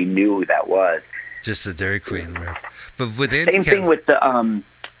nobody knew who that was. Just the Dairy Queen rep. But with Andy Same thing with the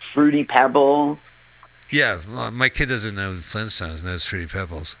Fruity Pebbles. Yeah, well, my kid doesn't know the Flintstones, knows Fruity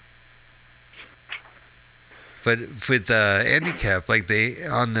Pebbles. But with Andy Cap, like they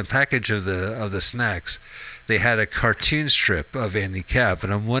on the package of the snacks, they had a cartoon strip of Andy Cap,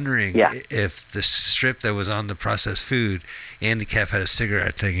 and I'm wondering if the strip that was on the processed food, Andy Cap had a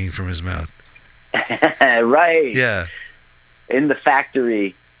cigarette hanging from his mouth. Right. Yeah. In the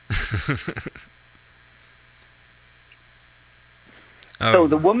factory. So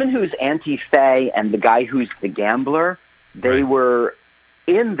the woman who's Auntie Faye and the guy who's the gambler, they were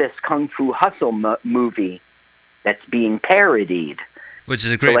in this Kung Fu Hustle movie that's being parodied. Which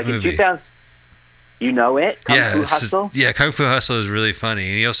is a great movie. In 2000, you know it? Kung Fu Hustle? Yeah, Kung Fu Hustle is really funny.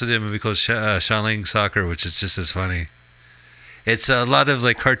 And he also did a movie called Shaolin Soccer, which is just as funny. It's a lot of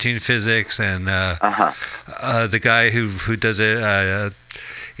like cartoon physics, and the guy who does it,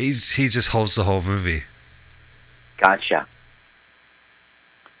 he just holds the whole movie. Gotcha.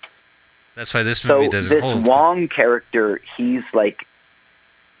 That's why this movie doesn't hold. So this Wong character, he's a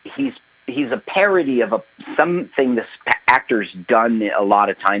parody of something this actor's done a lot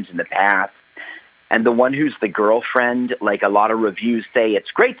of times in the past. And the one who's the girlfriend, like a lot of reviews say,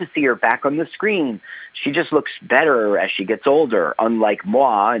 it's great to see her back on the screen. She just looks better as she gets older, unlike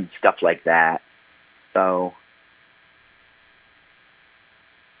moi and stuff like that. So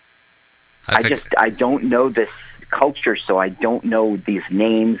I don't know this culture, so I don't know these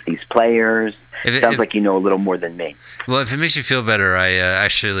names, these players. Sounds like you know a little more than me. Well, if it makes you feel better, I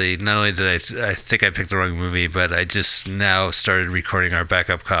actually, not only did I think I picked the wrong movie, but I just now started recording our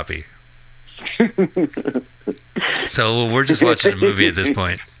backup copy. So we're just watching a movie at this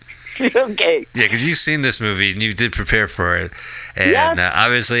point. Okay. Yeah, because you've seen this movie and you did prepare for it, and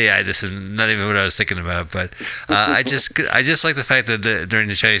obviously, this is not even what I was thinking about. But I just like the fact that during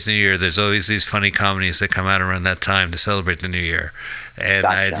the Chinese New Year, there's always these funny comedies that come out around that time to celebrate the New Year. And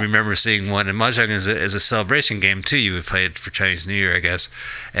I remember seeing one, and Mahjong is a celebration game too. You would play it for Chinese New Year, I guess.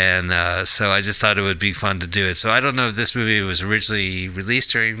 And so I just thought it would be fun to do it. So I don't know if this movie was originally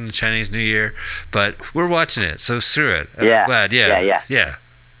released during the Chinese New Year, but we're watching it, so screw it. I'm glad. Yeah.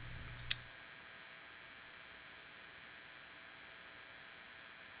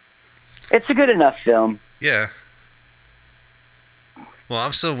 It's a good enough film. Yeah. Well,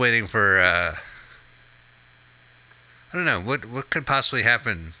 I'm still waiting for. I don't know what could possibly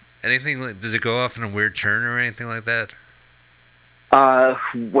happen. Anything? Does it go off in a weird turn or anything like that?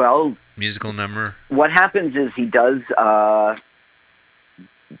 Well, musical number. What happens is he does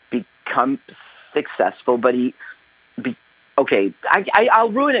become successful, but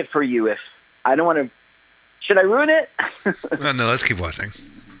I'll ruin it for you if I don't want to. Should I ruin it? Well, no, let's keep watching.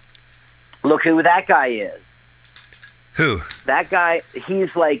 Look who that guy is. Who? That guy,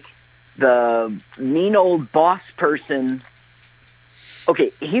 he's like the mean old boss person.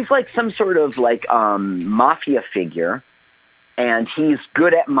 Okay, he's like some sort of like mafia figure, and he's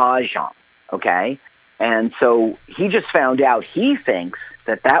good at mahjong, okay? And so he just found out, he thinks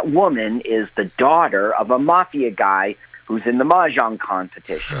that woman is the daughter of a mafia guy who's in the mahjong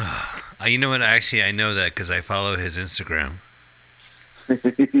competition. You know what? Actually, I know that because I follow his Instagram.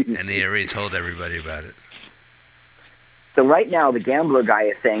 And he already told everybody about it. So right now, the gambler guy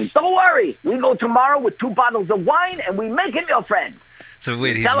is saying, don't worry, we go tomorrow with 2 bottles of wine and we make him your friend. So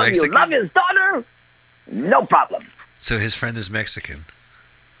wait, he's Tell Mexican? him you love his daughter, no problem. So his friend is Mexican.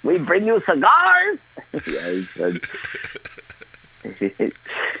 We bring you cigars.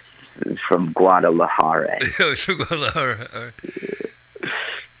 It's from Guadalajara. It's from Guadalajara.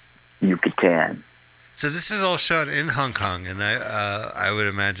 Yucatan. So this is all shot in Hong Kong, and I would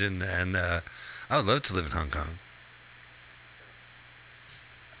imagine, and I would love to live in Hong Kong.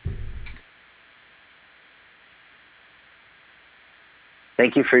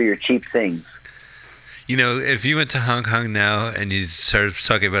 Thank you for your cheap things. You know, if you went to Hong Kong now and you started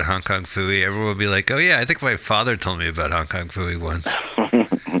talking about Hong Kong Phooey, everyone would be like, oh yeah, I think my father told me about Hong Kong Phooey once.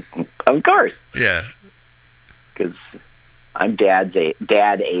 Of course. Yeah. Because I'm dad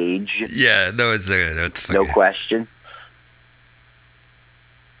age. Yeah, no one's there. What the fuck no question.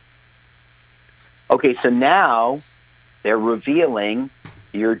 Okay, so now they're revealing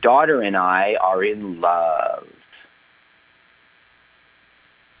your daughter and I are in love.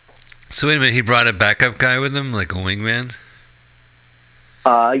 So wait a minute, he brought a backup guy with him, like a wingman?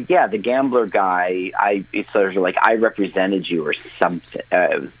 Yeah, the gambler guy. It's sort of like I represented you or something.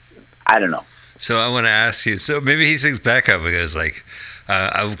 I don't know. So I want to ask you. So maybe he sings backup because, like,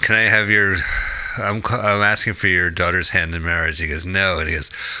 can I have your I'm asking for your daughter's hand in marriage. He goes, no. And he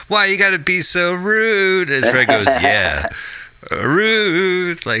goes, why you got to be so rude? And his friend goes, yeah,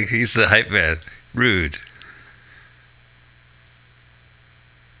 rude. Like he's the hype man. Rude.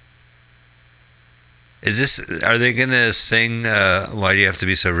 Are they going to sing Why Do You Have to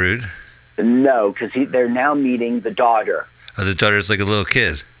Be So Rude? No, because they're now meeting the daughter. Oh, the daughter's like a little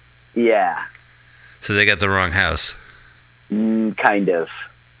kid. Yeah. So they got the wrong house. Kind of.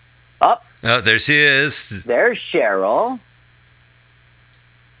 Up. Oh, there she is. There's Cheryl.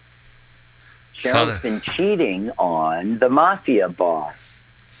 Cheryl's been cheating on the mafia boss.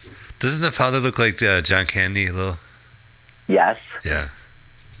 Doesn't the father look like John Candy a little? Yes. Yeah.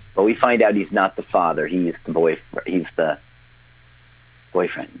 But we find out he's not the father. He's the boyfriend. He's the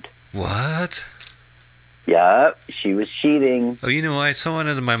boyfriend. What? Yep, she was cheating. Oh, you know what? Someone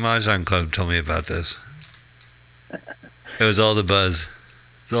in my Mahjong club told me about this. It was all the buzz.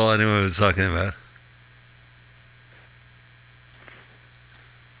 That's all anyone was talking about.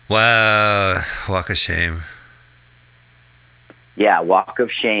 Wow, walk of shame. Yeah, walk of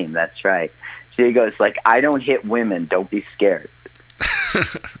shame. That's right. So he goes like, I don't hit women. Don't be scared.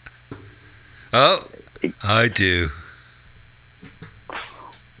 Oh, I do.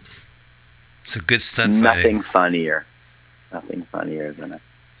 It's a good stunt fighting. Nothing funnier. Nothing funnier than it.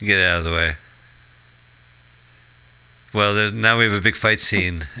 Get out of the way. Well, now we have a big fight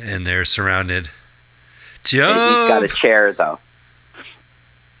scene, and they're surrounded. Jump! He's got a chair, though.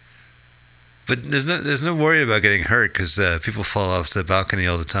 But there's no worry about getting hurt because people fall off the balcony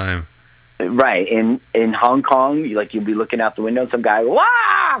all the time. Right. In Hong Kong, you'll be looking out the window, and some guy,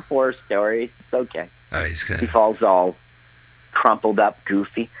 wah! 4 stories. It's okay. Oh, he falls all crumpled up,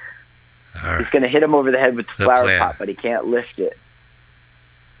 goofy. Right. He's going to hit him over the head with the flower pot, but he can't lift it.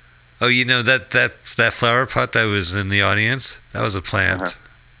 Oh, you know that flower pot that was in the audience? That was a plant.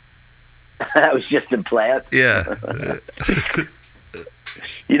 Uh-huh. That was just a plant? Yeah.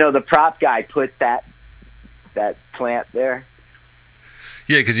 The prop guy put that plant there.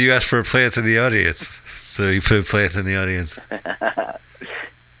 Yeah, because you asked for a plant in the audience. So you put a plant in the audience.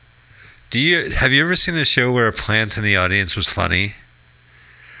 Have you ever seen a show where a plant in the audience was funny?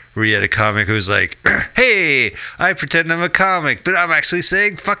 Where you had a comic who was like, hey, I pretend I'm a comic, but I'm actually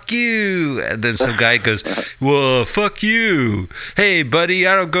saying, fuck you. And then some guy goes, well, fuck you. Hey, buddy,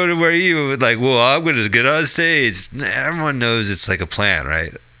 I don't go to where you would. Like, well, I'm going to get on stage. Everyone knows it's like a plant,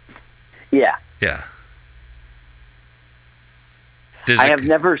 right? Yeah. Yeah. I have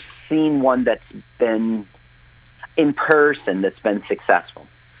never seen one that's been in person that's been successful.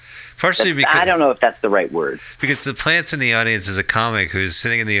 Partially because I don't know if that's the right word. Because the plant in the audience is a comic who's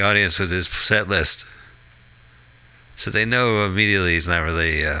sitting in the audience with his set list. So they know immediately he's not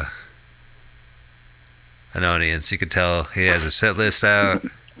really an audience. You can tell he has a set list out.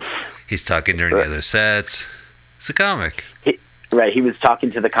 He's talking during the other sets. It's a comic. Right, he was talking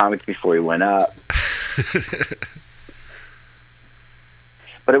to the comic before he went up.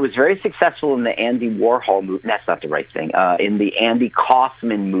 But it was very successful in the Andy Warhol movie. That's not the right thing. In the Andy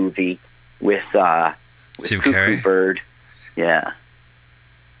Kaufman movie with Cuckoo Bird. Yeah.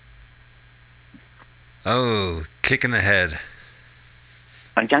 Oh, kick in the head.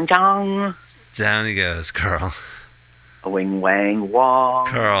 Dong, dong. Down he goes, Carl. Wing, wang, wong.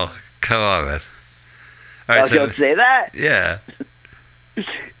 Carl, come on, man. All right, don't say that? Yeah.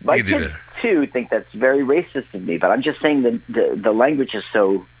 My kids, too, think that's very racist of me, but I'm just saying the language is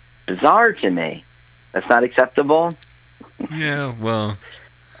so bizarre to me. That's not acceptable? Yeah, well.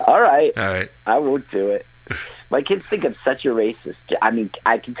 All right. I won't do it. My kids think I'm such a racist. I mean,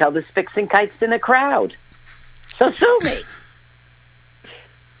 I can tell this fixing kites in a crowd. So sue me.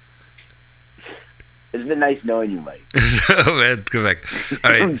 It's been nice knowing you, Mike. Oh, man, go back.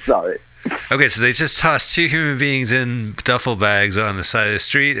 All right. I'm sorry. Okay, so they just tossed 2 human beings in duffel bags on the side of the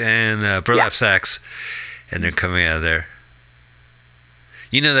street and burlap sacks, and they're coming out of there.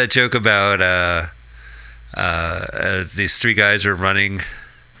 You know that joke about these 3 guys are running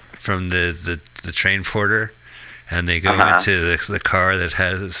from the train porter, and they go into the car that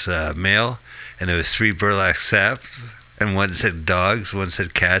has mail, and there was 3 burlap sacks, and one said dogs, one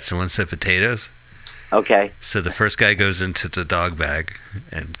said cats, and one said potatoes. Okay. So the first guy goes into the dog bag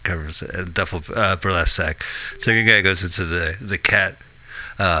and covers a duffel burlap sack. Second guy goes into the cat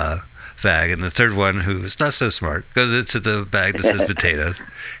bag, and the third one, who's not so smart, goes into the bag that says potatoes.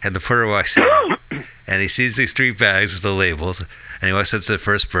 And the porter walks in, and he sees these 3 bags with the labels, and he walks up to the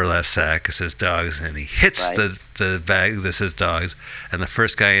first burlap sack. It says dogs, and he hits the bag that says dogs, and the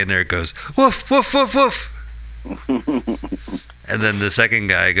first guy in there goes woof woof woof woof. And then the second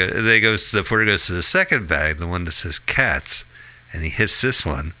guy the porter goes to the second bag, the one that says cats, and he hits this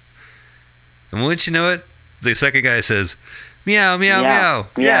one, And wouldn't you know it, the second guy says, meow, meow, Meow,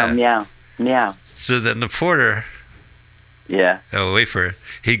 meow. meow, meow, meow. So then the porter, Yeah. wait for it,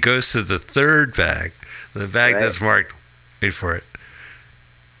 he goes to the third bag, the bag Right. that's marked, wait for it,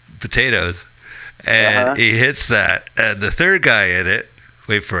 potatoes, and he hits that, and the third guy in it,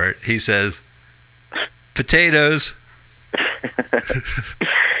 wait for it, he says, potatoes.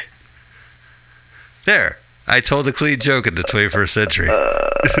 There. I told a clean joke in the 21st century.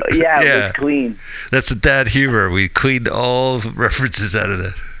 Yeah, it was clean. That's the dad humor. We cleaned all references out of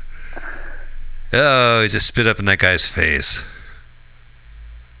it. Oh, he just spit up in that guy's face.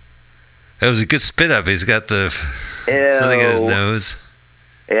 It was a good spit up. He's got the something in his nose.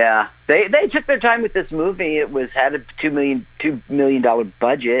 Yeah, they took their time with this movie. It had a $2 million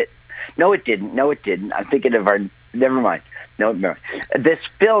budget. No, it didn't. I'm thinking of our. Never mind. No, never mind. This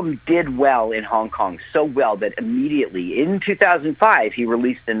film did well in Hong Kong, so well that immediately in 2005 he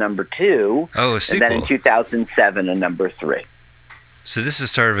released a number 2. Oh, a sequel. And then in 2007 a number 3. So this is the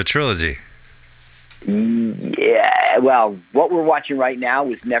start of a trilogy. Yeah. Well, what we're watching right now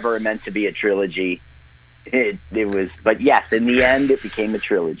was never meant to be a trilogy. It was, but yes, in the end, it became a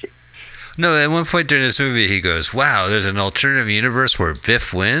trilogy. No, at one point during this movie, he goes, "Wow, there's an alternative universe where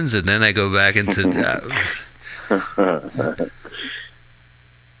Biff wins," and then I go back into.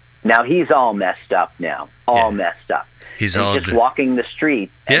 Now he's all messed up. Messed up. He's just walking the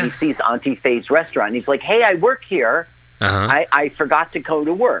street, and he sees Auntie Faye's restaurant. And he's like, "Hey, I work here. I forgot to go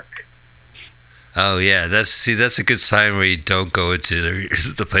to work." Oh yeah, that's a good sign where you don't go into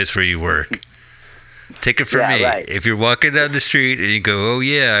the place where you work. Take it from me. Right. If you're walking down the street and you go, "Oh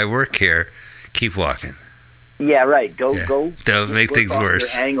yeah, I work here," keep walking. Yeah, right. Go. Don't make things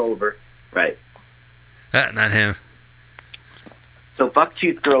worse. Your hangover. Right. Not him. So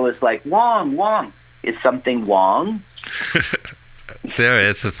Bucktooth Girl is like, Wong. Is something Wong? There,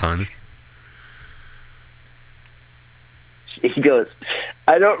 that's a fun. He goes,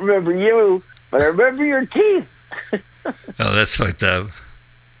 I don't remember you, but I remember your teeth. Oh, that's fucked up.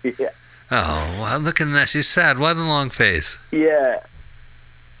 Yeah. Oh, wow, look at that. She's sad. Why the long face? Yeah.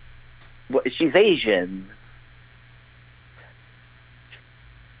 Well, she's Asian.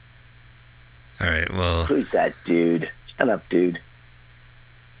 All right, well. Who's that dude? Shut up, dude.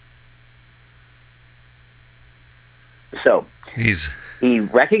 So, he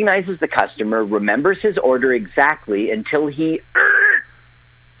recognizes the customer, remembers his order exactly until he...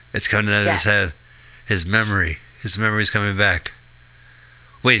 It's coming out of his head. His memory's coming back.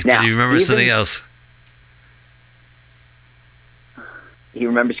 Wait, now, but you remember something else? He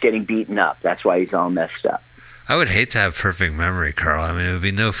remembers getting beaten up. That's why he's all messed up. I would hate to have perfect memory, Carl. I mean, it would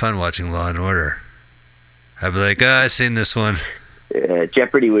be no fun watching Law and Order. I'd be like, I've seen this one.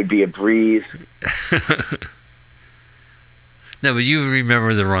 Jeopardy would be a breeze. No, but you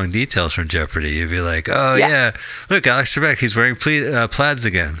remember the wrong details from Jeopardy. You'd be like, yeah. Look, Alex Trebek, he's wearing plaids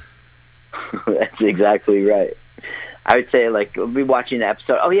again. That's exactly right. I would say, like, we'll be watching the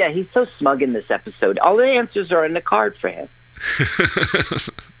episode. Oh, yeah, he's so smug in this episode. All the answers are in the card for him.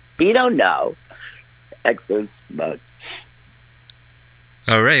 He don't know. Excellent smug.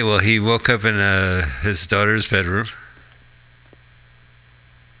 All right, well, he woke up in his daughter's bedroom.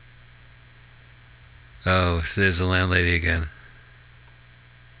 Oh, there's the landlady again.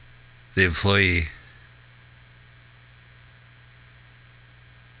 The employee.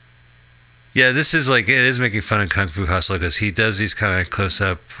 Yeah, this is like, it is making fun of Kung Fu Hustle because he does these kind of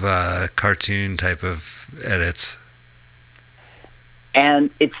close-up cartoon type of edits.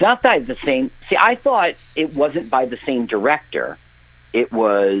 And it's not by the same... See, I thought it wasn't by the same director. It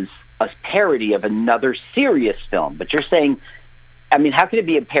was a parody of another serious film. But you're saying, I mean, how could it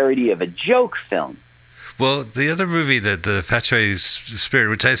be a parody of a joke film? Well, the other movie, the Fat Chinese Spirit,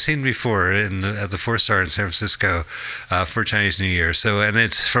 which I've seen before at the 4-Star in San Francisco for Chinese New Year. So, and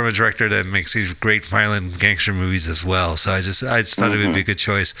it's from a director that makes these great violent gangster movies as well. So I just thought it would be a good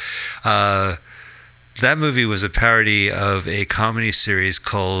choice. That movie was a parody of a comedy series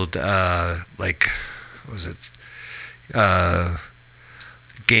called what was it?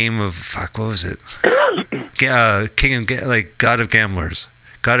 Game of what was it? God of Gamblers.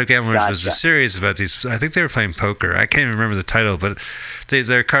 God of Gamblers was a series about these. I think they were playing poker. I can't even remember the title, but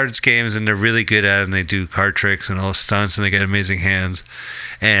they're cards games and they're really good at it. And they do card tricks and all stunts and they get amazing hands.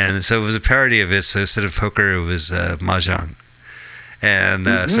 And so it was a parody of it. So instead of poker, it was mahjong. And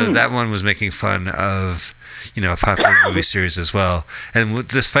so that one was making fun of, a popular movie series as well. And with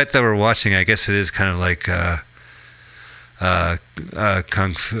this fight that we're watching, I guess it is kind of like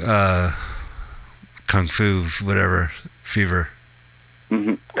Kung Fu, whatever, Fever.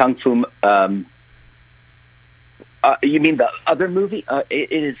 Mm-hmm. Kung Fu. You mean the other movie?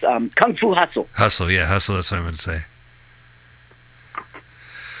 It is Kung Fu Hustle. Hustle, yeah, Hustle. That's what I'm going to say.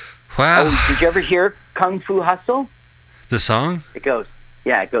 Wow. Oh, did you ever hear Kung Fu Hustle? The song? It goes,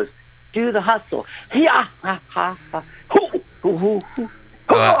 do the hustle. Yeah, ha, ha, ha. Hoo, hoo, hoo, hoo.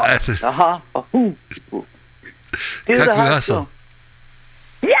 Oh, Hoo, hoo. Do Kung the Fu Hustle.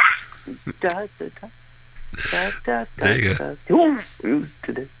 Yeah. Da, da, da. Da, da, da, There you go.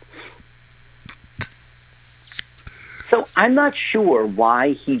 Da. So I'm not sure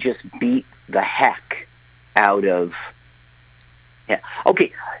why he just beat the heck out of. Yeah.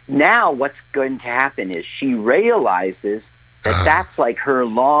 Okay. Now what's going to happen is she realizes that that's like her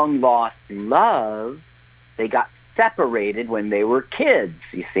long lost love. They got separated when they were kids,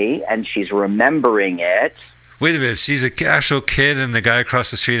 you see, and she's remembering it. Wait a minute, she's an actual kid, and the guy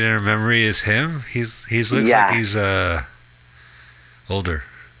across the street in her memory is him. He looks like he's older.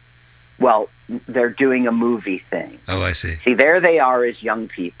 Well, they're doing a movie thing. Oh, I see. See, there they are as young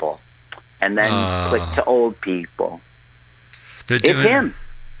people, and then click to old people. They're doing, it's him.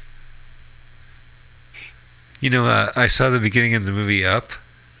 You know, I saw the beginning of the movie Up,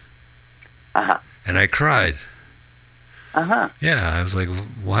 and I cried. Yeah, I was like,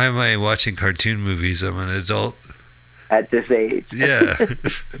 why am I watching cartoon movies? I'm an adult. At this age. Yeah.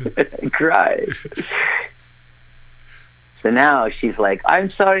 I cried. So now she's like, I'm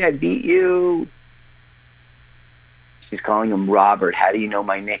sorry I beat you. She's calling him Robert. How do you know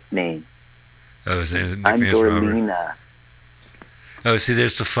my nickname? Oh, his nickname's I'm Robert. Dorlina. Oh, see,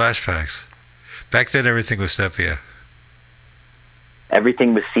 there's the flashbacks. Back then, everything was sepia.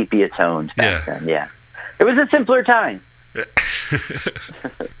 Everything was sepia toned back then, yeah. It was a simpler time.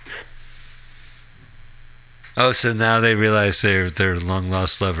 Oh, so now they realize they're long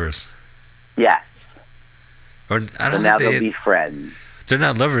lost lovers. Yes. Or I don't So now think they'll be friends. They're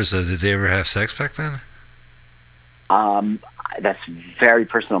not lovers though. Did they ever have sex back then? That's very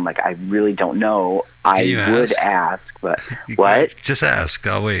personal, Mike. I really don't know. I would ask, but what? Just ask.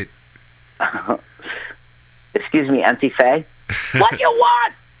 I'll wait. Excuse me, Auntie Faye. What do you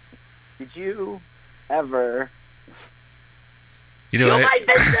want? Did you ever? You know, my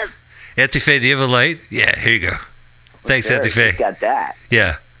business. Auntie Faye, do you have a light? Yeah, here you go. Thanks, Sure, Auntie Faye. got that.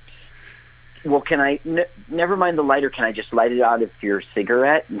 Yeah. Well, can I? Never mind the lighter. Can I just light it out of your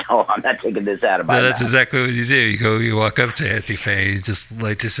cigarette? No, I'm not taking this out of my No, that's mouth. exactly what you do. You walk up to Auntie Faye, you just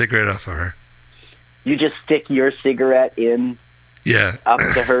light your cigarette off of her. You just stick your cigarette in. Yeah. Up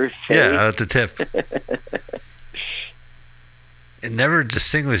to her face. Yeah, out at the tip. It never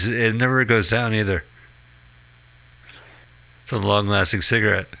distinguishes. It never goes down either. It's a long-lasting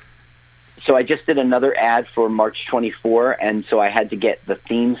cigarette. So I just did another ad for March 24, and so I had to get the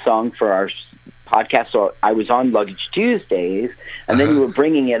theme song for our podcast. So I was on Luggage Tuesdays, and then you were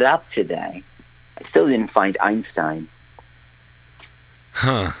bringing it up today. I still didn't find Einstein.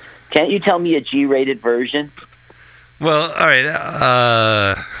 Huh. Can't you tell me a G-rated version? Well, all right.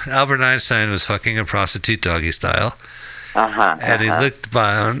 Albert Einstein was fucking a prostitute doggy style. And he looked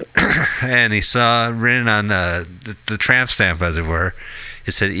down, and he saw written on the tramp stamp, as it were,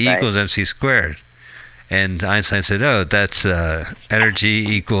 it said E equals MC squared. And Einstein said, oh, that's energy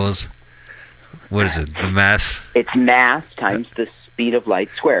equals, what is it, the mass? It's mass times the speed of light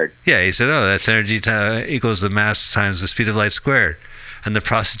squared. Yeah, he said, oh, that's energy equals the mass times the speed of light squared. And the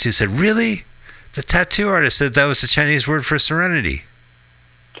prostitute said, really? The tattoo artist said that was the Chinese word for serenity.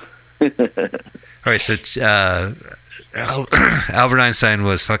 All right, so Albert Einstein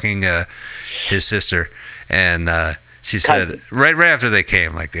was fucking his sister, and she said, right after they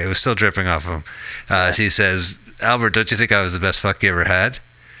came, like it was still dripping off him, she says, Albert, don't you think I was the best fuck you ever had?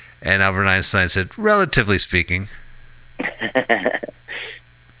 And Albert Einstein said, relatively speaking.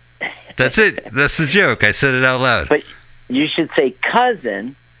 That's it. That's the joke. I said it out loud. But you should say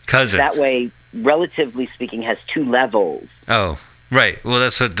cousin. Cousin. That way, relatively speaking, has two levels. Oh, right. Well,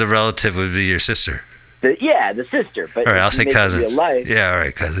 that's what the relative would be, your sister. The sister. But all right, I'll say cousin. Real life, yeah, all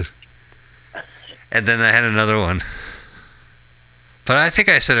right, cousin. And then I had another one. But I think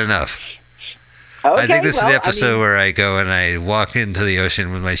I said enough. Okay, I think this is the episode where I go and I walk into the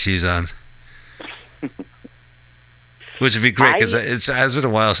ocean with my shoes on. Which would be great, because it's been a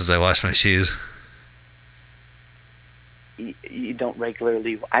while since I washed my shoes. You don't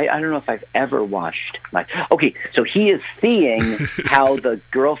regularly. I don't know if I've ever washed my. Okay, so he is seeing how the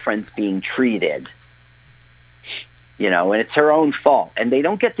girlfriend's being treated. You know, and it's her own fault. And they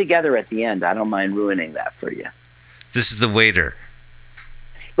don't get together at the end. I don't mind ruining that for you. This is the waiter.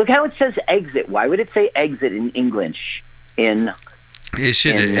 Look how it says exit. Why would it say exit in English? It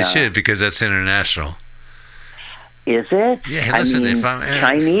should, because that's international. Is it? Yeah, listen, if I'm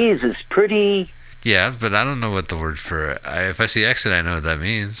Chinese is pretty. Yeah, but I don't know what the word for if I see exit, I know what that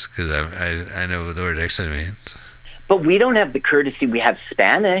means because I know what the word exit means. But we don't have the courtesy. We have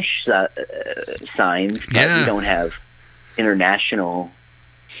Spanish signs, but we don't have international.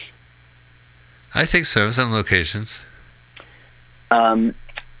 I think so. Some locations.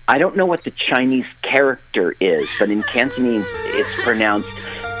 I don't know what the Chinese character is, but in Cantonese, it's pronounced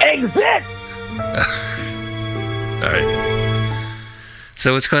exit. All right.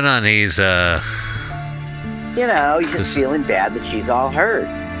 So what's going on? He's you know, he's just feeling bad that she's all hurt.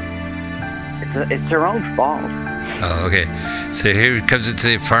 It's her own fault. Oh, okay. So here he comes into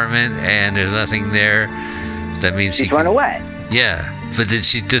the apartment, and there's nothing there. That means she's run away. Yeah, but did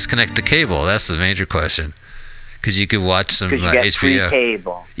she disconnect the cable? That's the major question. Because you could watch some you get HBO. Free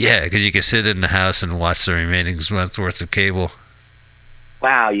cable. Yeah, because you could sit in the house and watch the remaining month's worth of cable.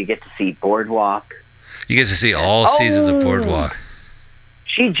 Wow, you get to see Boardwalk. You get to see all seasons of Boardwalk.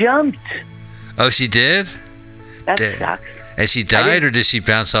 She jumped. Oh, she did? That sucks. And she died, or did she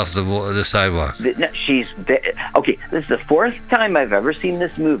bounce off the sidewalk? No, okay, this is the fourth time I've ever seen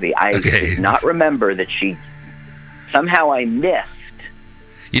this movie. I did not remember that she... Somehow I missed.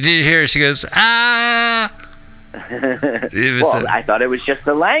 You didn't hear her. She goes, ah! Well, I thought it was just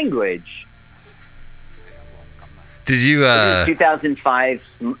the language. Did you... 2005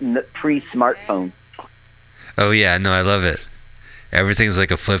 pre-smartphone. Oh, yeah. No, I love it. Everything's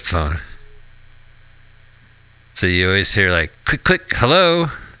like a flip phone. So you always hear like, click, click, hello. All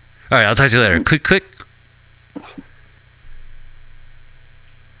right, I'll talk to you later. Click, click.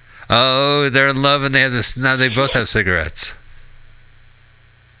 Oh, they're in love and they have this. Now they both have cigarettes.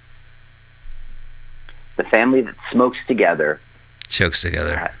 The family that smokes together. Chokes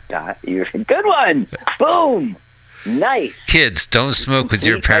together. You're a good one. Boom. Nice. Kids, don't smoke with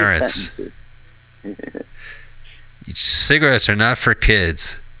your parents. Cigarettes are not for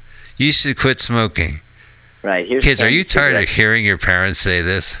kids. You should quit smoking. Right. Here's kids, are you tired of hearing your parents say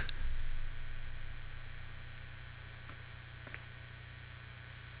this?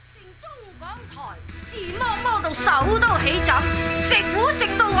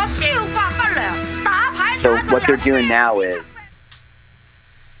 So what they're doing now is,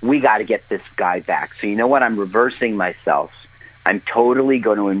 we got to get this guy back. So you know what? I'm reversing myself. I'm totally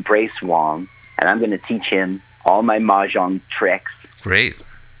going to embrace Wong, and I'm going to teach him all my mahjong tricks. Great.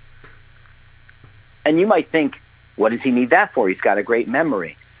 And you might think, what does he need that for? He's got a great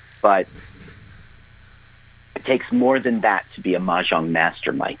memory. But it takes more than that to be a mahjong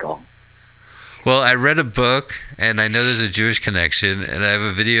master, Michael. Well, I read a book, and I know there's a Jewish connection, and I have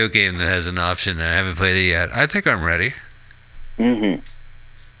a video game that has an option, and I haven't played it yet. I think I'm ready. Mm-hmm.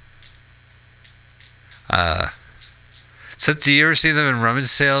 So do you ever see them in rummage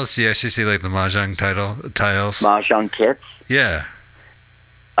sales? Do you actually see like the mahjong tiles? Mahjong kits? Yeah.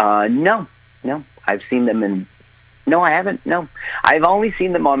 No. I've seen them in... No, I haven't. No. I've only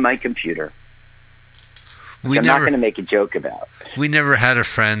seen them on my computer. I'm not going to make a joke about. We never had a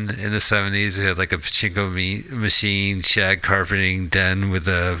friend in the 70s who had like a pachinko machine, shag carpeting den with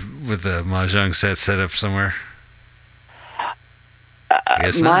a mahjong set up somewhere.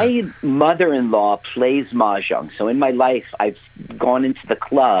 My mother-in-law plays mahjong, so in my life I've gone into the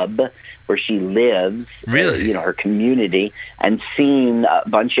club where she lives, really, her community, and seen a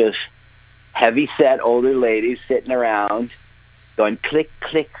bunch of heavy-set older ladies sitting around going click,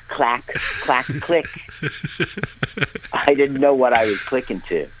 click, clack, clack, click. I didn't know what I was clicking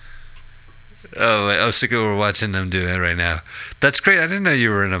to. Oh, so we're watching them do it right now. That's great. I didn't know you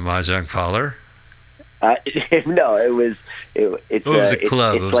were in a mahjong parlor. No, it was a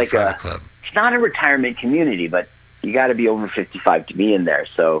club. It's like a club. It's not a retirement community, but you got to be over 55 to be in there.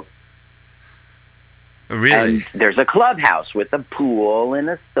 So, really, and there's a clubhouse with a pool and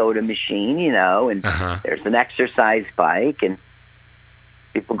a soda machine, and there's an exercise bike, and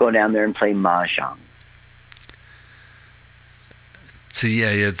people go down there and play mahjong. So yeah,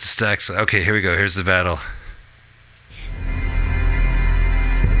 it's stacks. Okay, here we go. Here's the battle.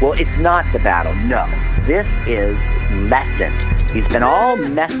 Well, it's not the battle. No, this is lesson. He's been all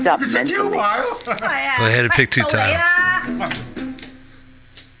messed up mentally. Go ahead and pick two tiles.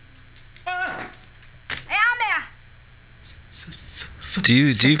 Do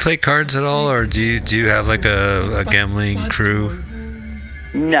you play cards at all, or do you have like a gambling crew?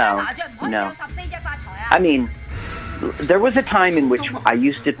 No. I mean, there was a time in which I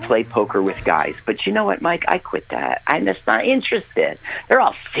used to play poker with guys, but you know what, Mike? I quit that. I'm just not interested. They're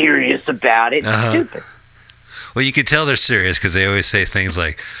all serious about it. It's stupid. Well, you can tell they're serious because they always say things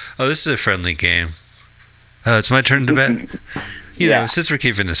like, "Oh, this is a friendly game. Oh, it's my turn to bet." Since we're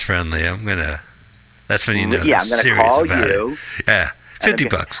keeping this friendly, I'm gonna. That's when you know they're serious about it. Yeah,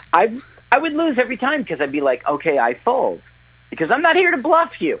 $50. I would lose every time because I'd be like, okay, I fold. Because I'm not here to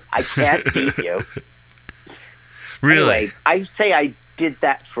bluff you. I can't beat you. Really? Anyway, I say I did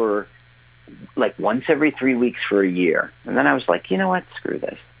that for like once every 3 weeks for a year. And then I was like, you know what? Screw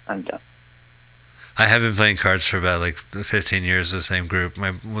this. I'm done. I have been playing cards for about like 15 years with the same group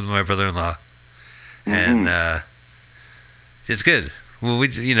with my brother-in-law. And it's good. Well,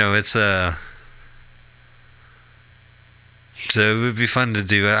 it's so it would be fun to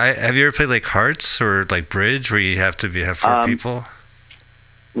do. Have you ever played like hearts or like bridge where you have have 4 people?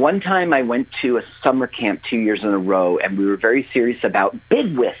 One time I went to a summer camp 2 years in a row, and we were very serious about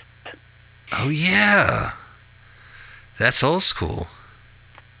bid whist. Oh, yeah. That's old school.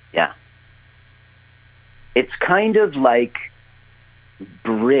 Yeah. It's kind of like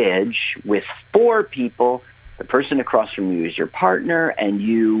bridge with 4 people. The person across from you is your partner, and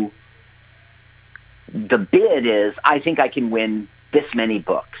you... The bid is, I think I can win this many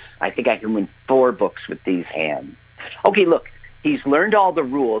books. I think I can win 4 books with these hands. Okay, look, he's learned all the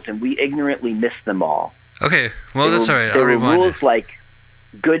rules, and we ignorantly missed them all. Okay, well, that's all right. There were rules like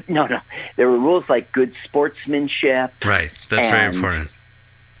good. No. There were rules like good sportsmanship. Right, that's very important.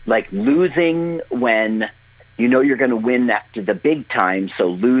 Like losing when you know you're going to win after the big time, so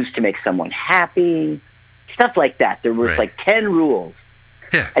lose to make someone happy. Stuff like that. There was like 10 rules.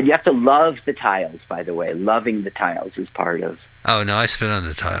 Yeah. And you have to love the tiles, by the way. Loving the tiles is part of... Oh, no, I spit on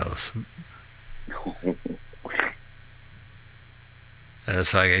the tiles.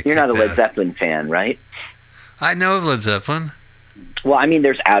 That's how I get You're not a Led out. Zeppelin fan, right? I know of Led Zeppelin. Well, I mean,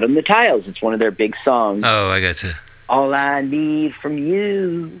 there's Out on the Tiles. It's one of their big songs. Oh, I got you. All I need from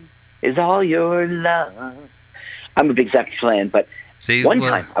you is all your love. I'm a big Zeppelin fan, but one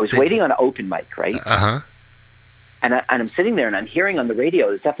time I was waiting on an open mic, right? Uh-huh. And I'm sitting there and I'm hearing on the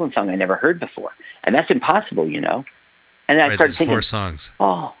radio a Zeppelin song I never heard before. And that's impossible, you know? And I started thinking, 4 songs.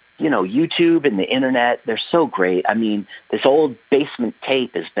 oh, you know, YouTube and the internet, they're so great. I mean, this old basement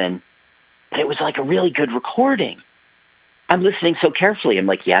tape has been, but it was like a really good recording. I'm listening so carefully. I'm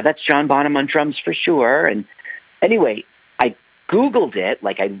like, yeah, that's John Bonham on drums for sure. And anyway, I Googled it.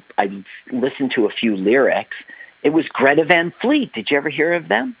 Like I listened to a few lyrics. It was Greta Van Fleet. Did you ever hear of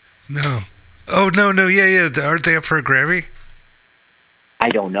them? No. Oh, no, yeah. Aren't they up for a Grammy? I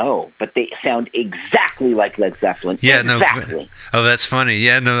don't know, but they sound exactly like Led Zeppelin. Yeah, exactly. No. Oh, that's funny.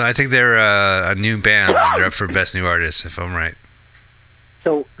 Yeah, no, I think they're a new band. They're up for Best New Artist, if I'm right.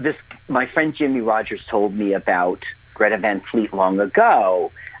 So my friend Jimmy Rogers told me about Greta Van Fleet long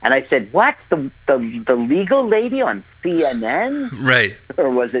ago, and I said, "What? The legal lady on CNN? Right. Or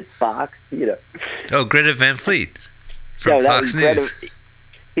was it Fox? You know?" Oh, Greta Van Fleet from Fox News.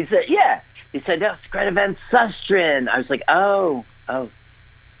 He said, "Yeah." He said, "No, it's Greta Van Susteren." I was like, "Oh."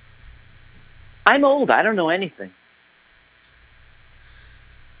 I'm old. I don't know anything.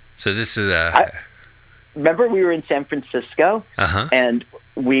 So this is remember we were in San Francisco, and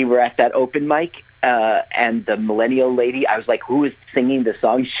we were at that open mic, and the millennial lady, I was like, who is singing the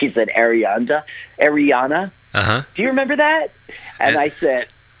song? She said, Ariana. Do you remember that? And I said,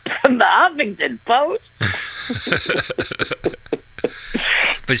 from the Huffington Post.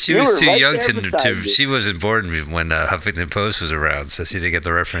 But she was too young to she wasn't born when Huffington Post was around, so she didn't get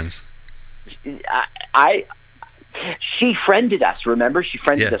the reference. She friended us, remember? She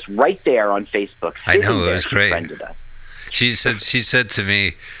friended us right there on Facebook. I know, it was great. She friended us. She said to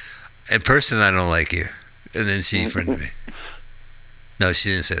me, in person, I don't like you. And then she friended me. No, she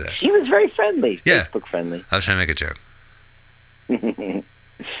didn't say that. She was very friendly. Yeah. Facebook friendly. I was trying to make a joke.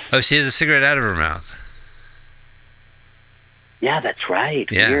 Oh, she has a cigarette out of her mouth. Yeah, that's right.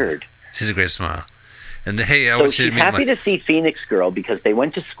 Yeah. Weird. She's a great smile. And hey, I so want you to she's meet happy to see Phoenix Girl because they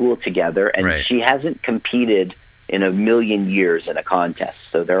went to school together, and she hasn't competed in a million years in a contest,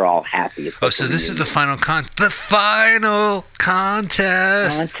 so they're all happy. It's so this is the final contest.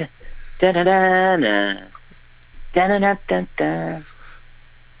 Da-da-da-da. Da-da-da-da-da.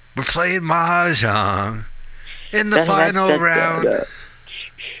 We're playing Mahjong in the final round.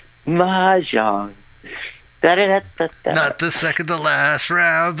 Mahjong. Da-da-da-da-da. Not the second to last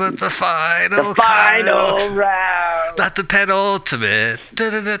round, but the final round. Not the penultimate.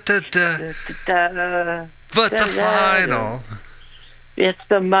 Da-da-da-da-da. But the final. It's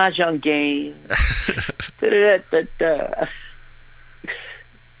the Mahjong game. Da-da-da-da-da.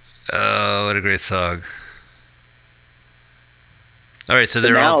 Oh, what a great song. All right, so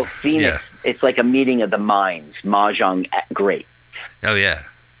they're now all... Phoenix, it's like a meeting of the minds. Mahjong, great. Oh, yeah.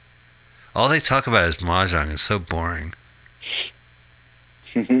 All they talk about is Mahjong. It's so boring.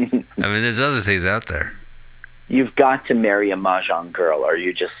 I mean, there's other things out there. You've got to marry a Mahjong girl, or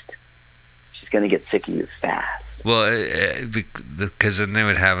she's going to get sick of you fast. Well, because then they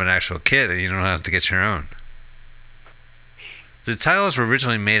would have an actual kit, and you don't have to get your own. The tiles were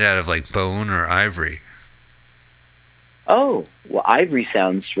originally made out of like bone or ivory. Oh, well, ivory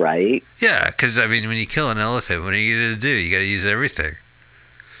sounds right. Yeah, because I mean, when you kill an elephant, what are you going to do? You got to use everything.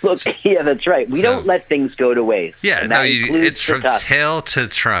 Look, yeah, that's right. We don't let things go to waste. Yeah, no, it's from tail to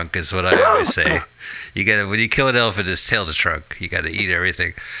trunk, is what I always say. You got to, when you kill an elephant, it's tail to trunk. You got to eat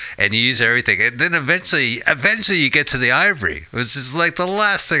everything, and you use everything, and then eventually you get to the ivory, which is like the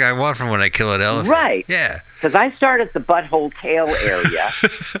last thing I want from when I kill an elephant. Right. Yeah. Because I start at the butthole tail area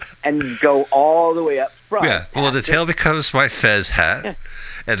and go all the way up front. Yeah. Well, the tail becomes my fez hat, Yeah.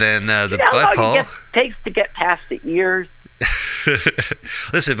 and then the how long butthole it takes to get past the ears.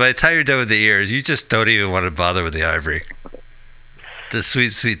 Listen, by the time you're done with the ears, you just don't even want to bother with the ivory. The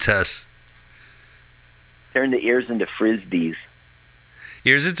sweet, sweet tusk. Turn the ears into frisbees.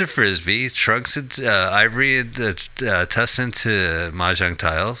 Ears into frisbee, trunks into ivory, and tusks into mahjong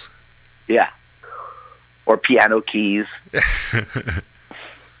tiles. Yeah. Or piano keys.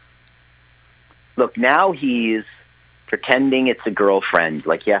 Look, now he's pretending it's a girlfriend.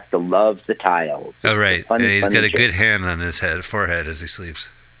 Like you have to love the tiles. Oh, right. Fun, he's fun got a joke. good hand on his forehead as he sleeps.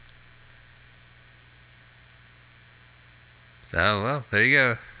 Oh, well, there you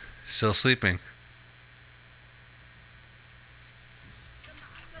go. Still sleeping.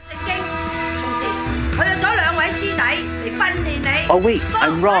 Oh, wait,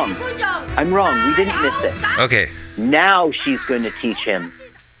 I'm wrong. We didn't miss it. Okay. Now she's going to teach him.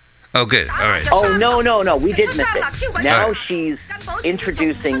 Oh, good. All right. Oh, no, we did miss it. Now she's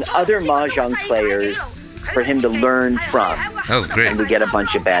introducing other mahjong players for him to learn from. Oh, great. And we get a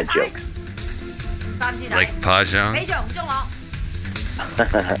bunch of bad jokes. Like Pajong?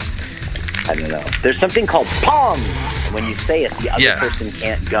 I don't know. There's something called pong. And when you say it, the other Yeah. person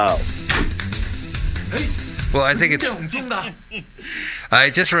can't go. Well, I think it's... I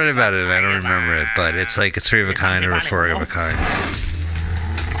just read about it, and I don't remember it, but it's like a 3 of a kind or a 4 of a kind.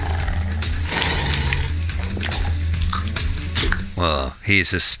 Well,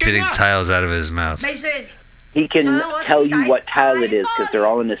 he's just spitting tiles out of his mouth. He can tell you what tile it is because they're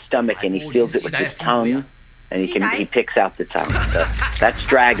all in his stomach, and he feels it with his tongue, and he picks out the tongue. So that's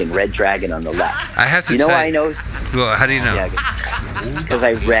dragon, red dragon on the left. I have to You know tell why I know? Well, how do you know? Because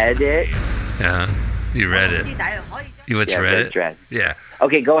I read it. Yeah, you read it. You went to Yeah, read red it? dragon. Yeah.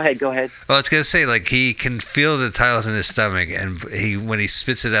 Okay, go ahead. Well, I was gonna say, like, he can feel the tiles in his stomach, and when he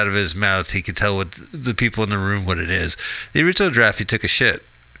spits it out of his mouth, he can tell what the people in the room what it is. The original draft, he took a shit.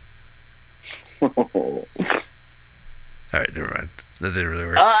 All right, never mind. That didn't really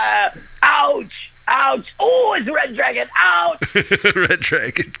work. Ouch! Oh, it's red dragon! Ouch! Red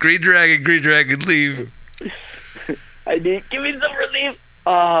dragon, green dragon, leave. Give me some relief.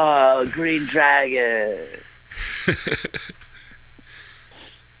 Oh, green dragon.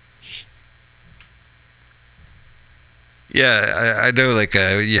 Yeah, I know. Like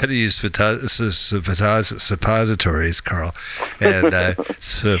you had to use suppositories, Carl, and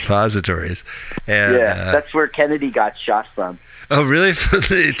suppositories. And, Yeah, that's where Kennedy got shot from. Oh, really? From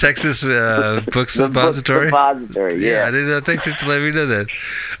the Texas book suppository? Suppository, yeah. I didn't know. Thanks for letting me know that.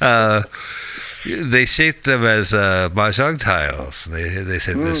 They shaped them as mahjong tiles. They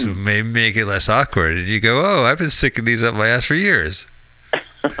said this may make it less awkward. And you go, oh, I've been sticking these up my ass for years.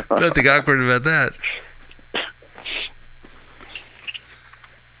 Nothing awkward about that.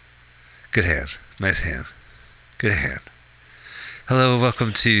 Good hand. Nice hand. Good hand. Hello,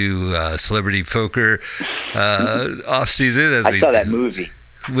 welcome to Celebrity Poker off season. I saw that movie.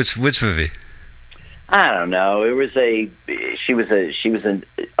 Which movie? I don't know. It was she was an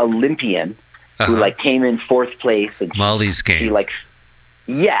Olympian who like came in 4th place, and Molly's Game. She like,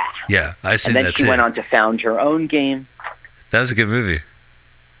 yeah, I seen and then that she too. went on to found her own game. That was a good movie.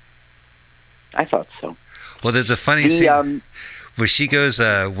 I thought so. Well, there's a funny scene where she goes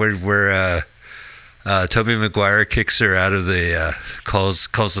where Tobey Maguire kicks her out of the calls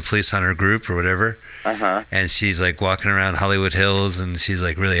the police on her group or whatever. And she's like walking around Hollywood Hills, and she's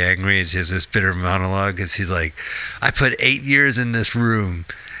like really angry, and she has this bitter monologue, and she's like, I put 8 years in this room,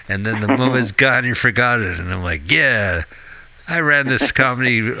 and then the moment's gone, you forgot it. And I'm like, yeah, I ran this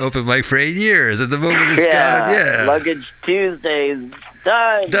comedy open mic for 8 years, and the moment is gone. Yeah, Luggage Tuesdays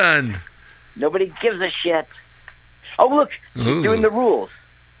done. Nobody gives a shit. Oh, look, he's doing the rules.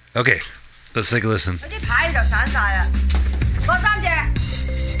 Okay, let's take a listen.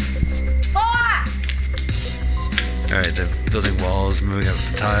 All right, they're building walls, moving up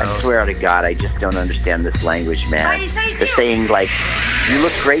the tiles. I swear to God, I just don't understand this language, man. They're saying, like, you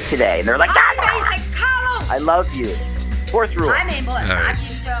look great today. And they're like, I love you. 4th rule. All right.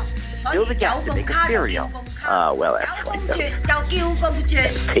 Still the gas to make a cereal. Well, that's 27.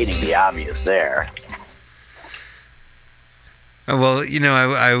 Stating the obvious there. Oh, well, you know,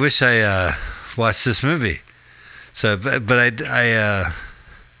 I wish I watched this movie. So, but I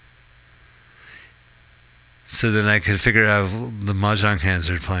so then I could figure out the mahjong hands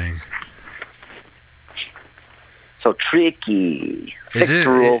are playing. So tricky. Is Sixth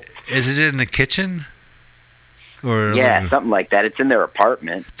rule. Is it in the kitchen? Or Yeah, something like that. It's in their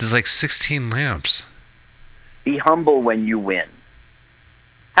apartment. There's like 16 lamps. Be humble when you win.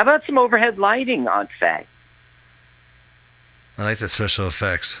 How about some overhead lighting, Aunt Faye? I like the special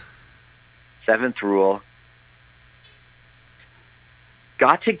effects. Seventh rule.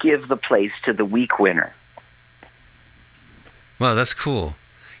 Got to give the place to the weak winner. Wow, that's cool.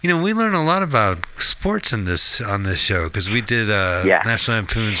 You know, we learn a lot about sports on this show because we did National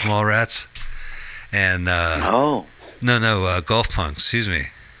Lampoon's Mallrats and Golf Punks. Excuse me.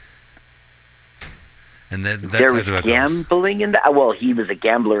 And that there was gambling in that. Well, he was a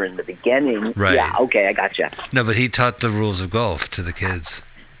gambler in the beginning. Right. Yeah. Okay, I gotcha. No, but he taught the rules of golf to the kids.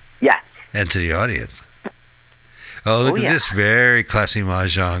 Yeah. And to the audience. Oh, look at this very classy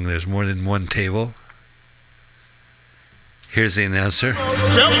mahjong. There's more than one table. Here's the announcer.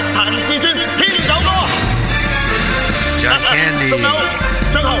 John Candy.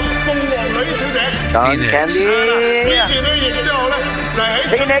 John Candy.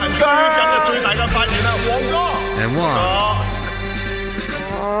 Phoenix. And Wong.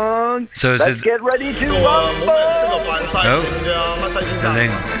 So is Let's get ready to rumble. Oh. And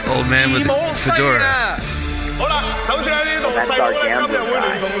then old man with the fedora. That's our gambler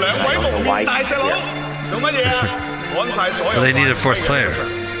guy. I don't know why he's here. Well, they need a fourth player.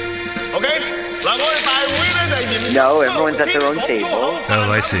 No, everyone's at their own table.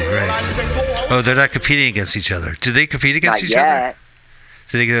 Oh, I see. Right. Oh, they're not competing against each other. Do they compete against each other?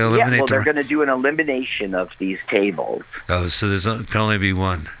 So they can eliminate. Yeah, well, they're going to do an elimination of these tables. Oh, so there can only be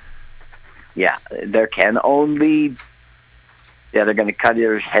one. Yeah, there can only. Yeah, they're going to cut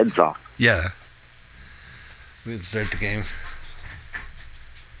their heads off. Yeah. We can start the game.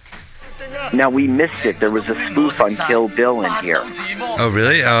 Now, we missed it. There was a spoof on Kill Bill in here. Oh,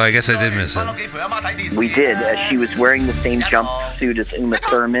 really? Oh, I guess I did miss it. We did. She was wearing the same jumpsuit as Uma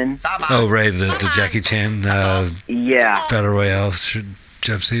Thurman. Oh, right. The Jackie Chan Battle Royale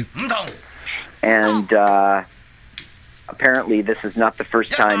jumpsuit. And apparently this is not the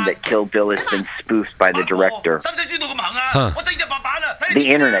first time that Kill Bill has been spoofed by the director. Huh. The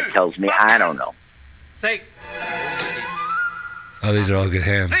internet tells me. I don't know. Oh, these are all good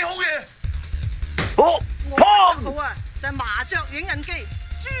hands. Oh, Pong!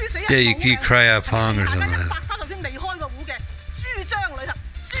 Yeah, you cry out Pong or something.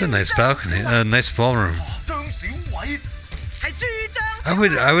 It's a nice balcony, a nice ballroom.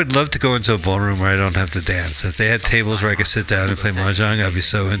 I would love to go into a ballroom where I don't have to dance. If they had tables where I could sit down and play mahjong, I'd be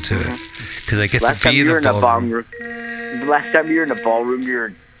so into it because I get to be in a ballroom. Last time you were in a ballroom,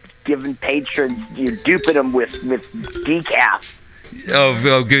 you're giving patrons, you're duping them with decaf.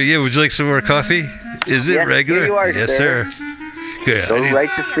 Oh, good. Yeah, would you like some more coffee? Is it regular? Here you are, yes, sir. Good. Go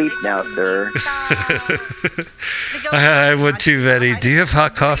right to sleep now, sir. I want too many. Do you have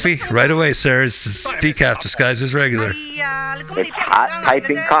hot coffee? Right away, sir. It's decaf disguised as regular. It's hot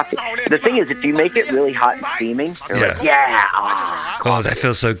piping coffee. The thing is, if you make it really hot and steaming, you're like, Oh, that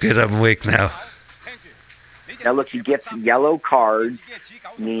feels so good. I'm awake now. Now, look, he gets yellow cards,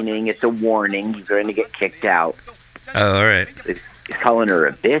 meaning it's a warning. He's going to get kicked out. Oh, all right. He's calling her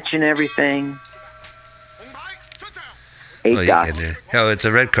a bitch and everything. Eight dots. Oh, it's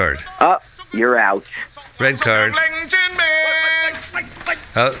a red card. Oh, you're out. Red card.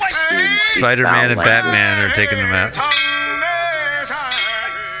 Oh, Spider-Man and Batman are taking them out.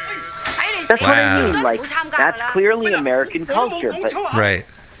 That's what I mean. Like, that's clearly American culture, but right.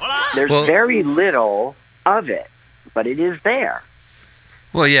 There's very little of it, but it is there.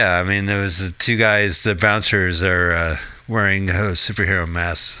 Well, yeah. I mean, there was the two guys. The bouncers are wearing superhero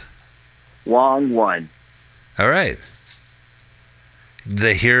masks. Wong won. All right.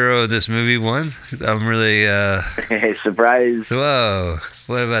 The hero of this movie won. I'm really surprised. Whoa!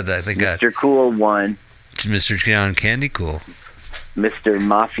 What about that? Thank God. Mr. Cool won. Mr. John Candy Cool. Mr.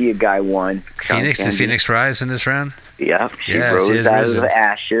 Mafia guy won. Phoenix. Did Phoenix rise in this round? Yep. She rose out of the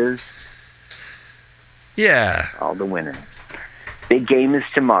ashes. Yeah. All the winners. Big game is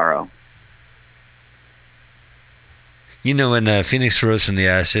tomorrow. You know, when Phoenix rose from the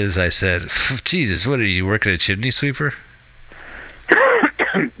ashes, I said, Jesus, what are you, working a chimney sweeper?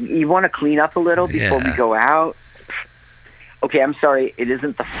 You want to clean up a little before we go out? Okay, I'm sorry. It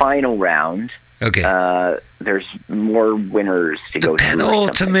isn't the final round. Okay. There's more winners to go through.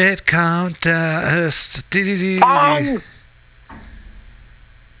 Penultimate contest. Pong!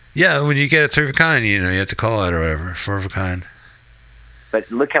 Yeah, when you get a 3 of a kind, you have to call it or whatever. 4 of a kind. But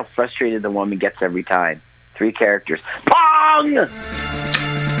look how frustrated the woman gets every time. 3 characters. Pong!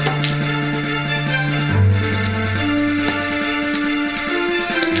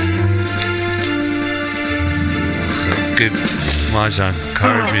 So good mahjong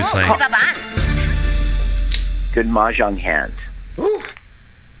card to be playing. Good mahjong hand.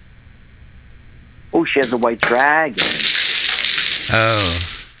 Oh, she has a white dragon. Oh.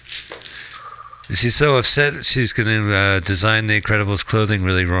 She's so upset she's going to design the Incredibles clothing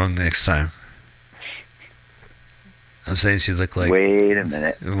really wrong next time. I'm saying she looked like... Wait a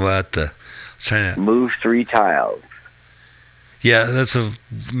minute. What the... Trying to move 3 tiles. Yeah, that's a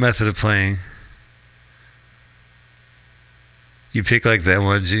method of playing. You pick like that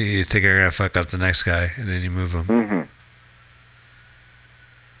one, you think you're going to fuck up the next guy, and then you move them. Mm-hmm.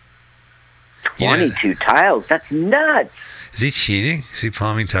 22 tiles? That's nuts! Is he cheating? Is he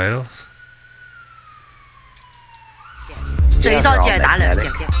palming titles? I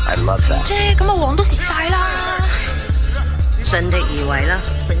love that.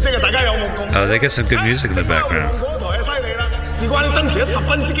 Oh, they got some good music in the background.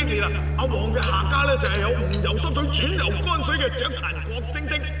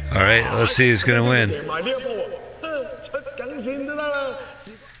 All right, let's see who's going to win.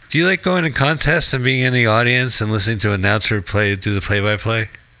 Do you like going to contests and being in the audience and listening to an announcer do the play-by-play?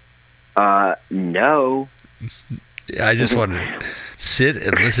 No. I just want to sit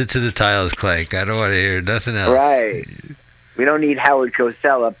and listen to the tiles clank. I don't want to hear nothing else. Right. We don't need Howard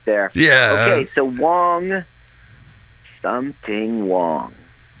Cosell up there. Yeah. Okay, so Wong. Something Wong.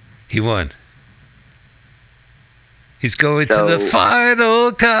 He won. He's going to the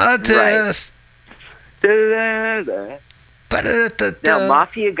final contest. Right. Now,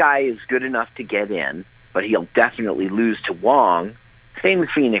 Mafia Guy is good enough to get in, but he'll definitely lose to Wong. Same with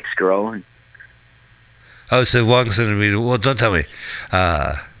Phoenix Girl. Oh, so Wong's going to be... Well, don't tell me.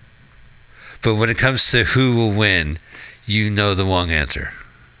 But when it comes to who will win, you know the Wong answer.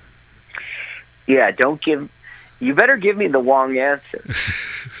 Yeah, don't give... You better give me the Wong answer.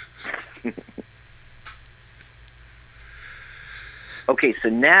 Okay, so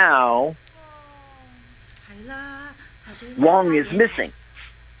now... Wong is missing.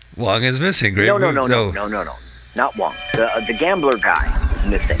 Wong is missing. Great No. Not Wong. The gambler guy is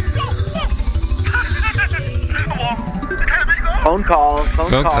missing. Phone call.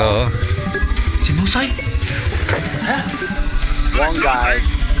 Wong guy.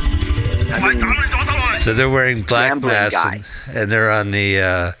 So they're wearing black Gambling masks guy. and they're on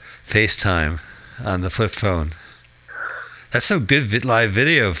the FaceTime on the flip phone. That's some good live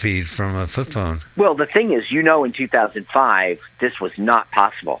video feed from a flip phone. Well, the thing is, in 2005, this was not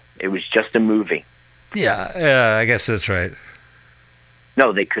possible. It was just a movie. Yeah, I guess that's right.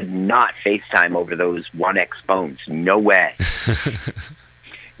 No, they could not FaceTime over those 1X phones. No way.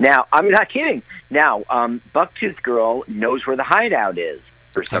 Now, I'm not kidding. Now, Bucktooth Girl knows where the hideout is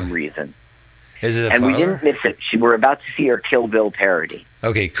for some reason. Is it a And we parlor? didn't miss it. We're about to see her Kill Bill parody.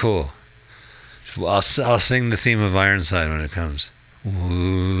 Okay, cool. Well, I'll sing the theme of Ironside when it comes.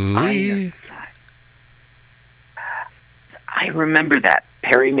 Ironside. I remember that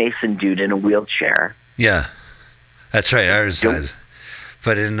Perry Mason dude in a wheelchair. Yeah, that's right, Ironside.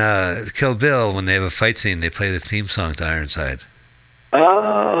 But in Kill Bill, when they have a fight scene, they play the theme song to Ironside.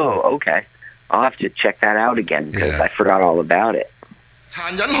 Oh, okay. I'll have to check that out again because I forgot all about it. Well,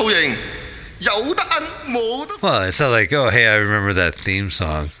 it's not like, oh, hey, I remember that theme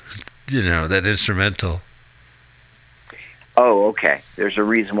song. That instrumental. Oh, okay. There's a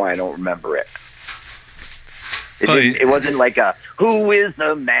reason why I don't remember it. It wasn't like a, who is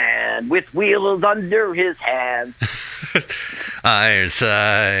the man with wheels under his hands?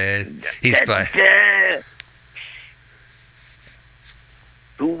 Ironside. He's by...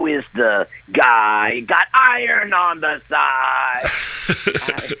 Who is the guy got iron on the side?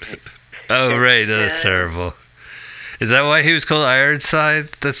 Oh, right. That's terrible. Is that why he was called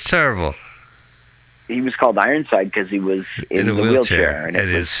Ironside? That's terrible. He was called Ironside because he was in the wheelchair. And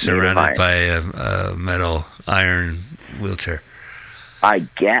is surrounded by a metal iron wheelchair. I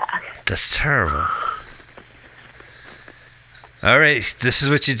guess. That's terrible. All right. This is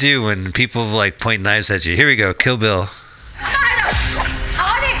what you do when people point knives at you. Here we go. Kill Bill.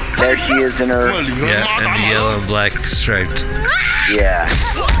 There she is in her... Yeah, and the yellow and black striped. Yeah.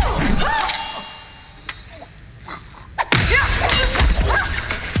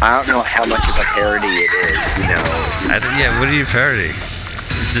 I don't know how much of a parody it is, Yeah, what do you parody?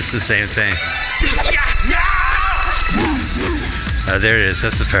 It's just the same thing. There it is.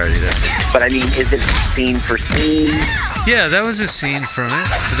 That's the parody. That's it. But I mean, is it scene for scene? Yeah, that was a scene from it.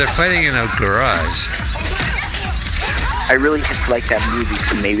 But they're fighting in a garage. I really dislike that movie,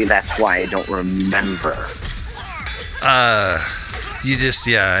 so maybe that's why I don't remember. You just,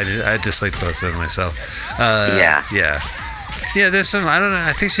 I dislike both of them myself. Yeah. Yeah, there's some, I don't know,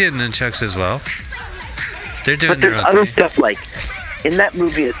 I think she had nunchucks as well. They're doing But their there's own other thing. stuff like, in that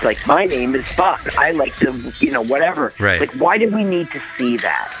movie, it's like, my name is Buck. I like to, whatever. Right. Like, why did we need to see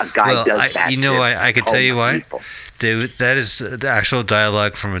that? A guy does that. I could tell you why. People. That is the actual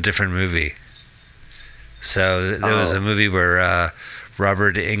dialogue from a different movie. So there was a movie where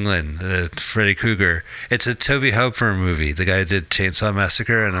Robert Englund, Freddy Krueger. It's a Tobe Hooper movie. The guy who did Chainsaw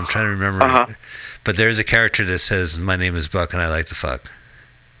Massacre, and I'm trying to remember. But there's a character that says, "My name is Buck, and I like to fuck."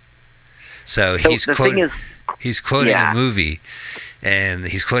 So he's quoting a movie, and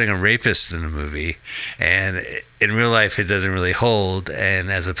he's quoting a rapist in the movie, and in real life it doesn't really hold.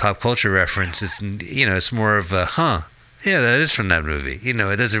 And as a pop culture reference, it's more of a that is from that movie. It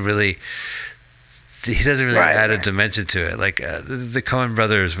doesn't really. He doesn't really add a dimension to it. Like the Coen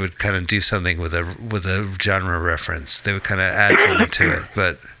brothers would kind of do something with a genre reference. They would kind of add something to it,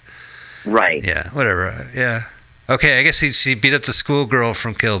 but yeah, whatever. Yeah, okay. I guess she beat up the schoolgirl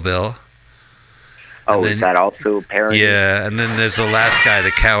from Kill Bill. Oh, is that also a parody? Yeah, and then there's the last guy, the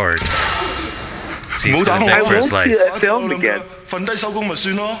coward. So he's going to beg for his life. I won't see that film again. 瞓低收工咪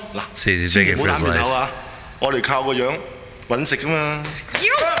算咯。嗱， See, he's begging for his 千祈唔好打面口 life. 啊！我哋靠個樣揾食噶嘛。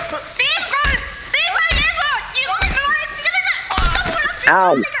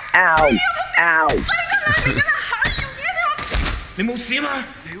 Ow! Ow! Ow!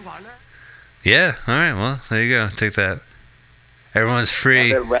 Yeah, all right, well, there you go. Take that. Everyone's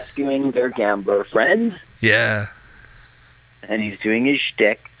free. They're rescuing their gambler friend, Yeah. and he's doing his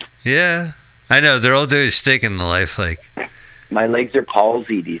shtick. Yeah. I know, they're all doing stick in the life, like. My legs are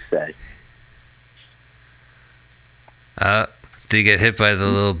palsied, he said. Did he get hit by the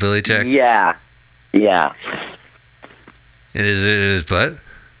little Billy Jack? Yeah. Is it in his butt?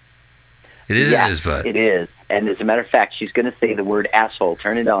 It is in his butt. It is. And as a matter of fact, she's going to say the word asshole.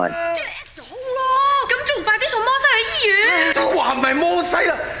 Turn it on. 都話唔係摩西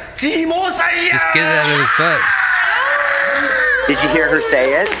啦，自摩西啊！ Just get it out of his butt. Did you hear her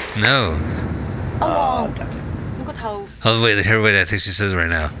say it? No. Oh, wait, I think she says it right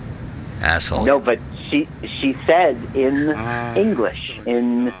now. Asshole. No, but she said in English,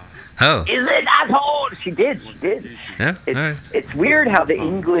 Oh. is it asshole? She did. Yeah, all right. It's weird how the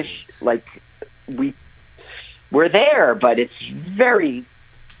English, like, we're there, but it's very,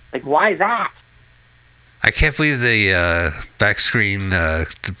 like, why is that? I can't believe the back screen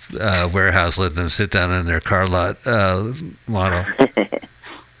warehouse let them sit down in their car lot model.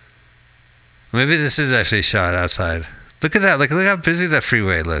 Maybe this is actually shot outside. Look at that. Look how busy that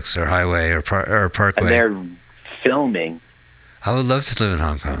freeway looks, or highway, or parkway. And they're filming. I would love to live in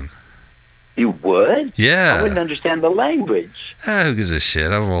Hong Kong. You would? Yeah. I wouldn't understand the language. Who gives a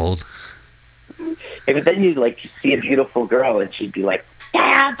shit? I'm old. But then you see a beautiful girl, and she'd be like,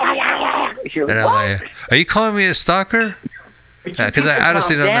 you're like, what? Are you calling me a stalker? Because I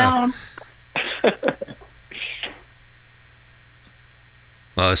honestly don't know.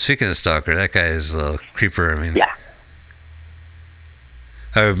 Well, speaking of stalker, that guy is a little creeper. I mean, yeah.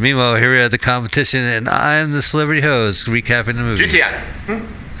 Meanwhile, here we are at the competition, and I'm the celebrity host recapping the movie. 主持人，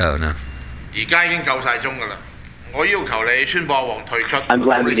 Oh no. 而家已經夠晒鐘㗎啦，我要求你宣佈阿黃退出， I'm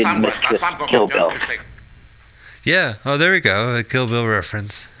glad we 你三 didn't 個 miss 人打 this 三個 Kill 名獎 Bill. 決勝。 Yeah. Oh, there we go. A Kill Bill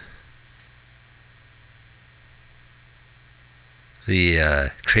reference.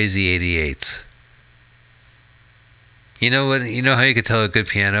 The Crazy 88s. You know what? You know how you can tell a good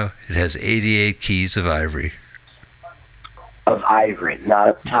piano? It has 88 keys of ivory. Of ivory, not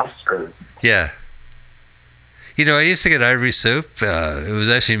of tusker. Yeah. I used to get ivory soap. It was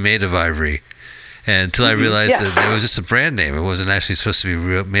actually made of ivory. And until I realized that it was just a brand name. It wasn't actually supposed to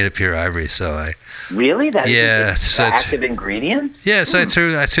be made of pure ivory. So I... Really? That is Yeah, the so active ingredient? Yeah, so I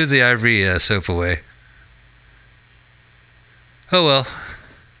threw the ivory soap away. Oh, well.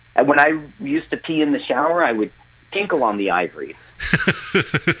 And when I used to pee in the shower, I would tinkle on the ivory.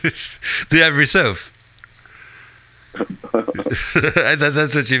 The ivory soap. I thought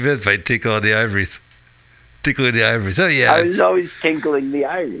that's what you meant by tinkle on the ivories. Tinkling the ivories. Oh, yeah. I was always tinkling the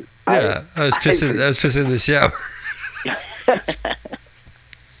ivory. Yeah, I was pissing in the shower.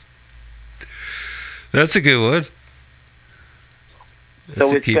 That's a good one.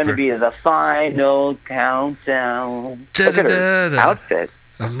 So it's going to be the final countdown. Look at her outfit.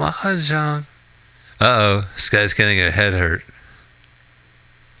 A mahjong. Uh-oh, this guy's getting a head hurt.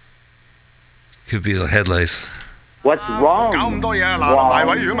 Could be the head lice. What's wrong? 搞咁多嘢啊！嗱，林大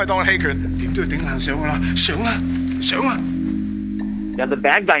偉，如果咪當係棄權，點都要頂硬上㗎啦，上啦，上啦！ Now the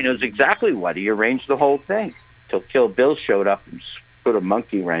bad guy knows exactly what. He arranged the whole thing. Till Kill Bill showed up and put a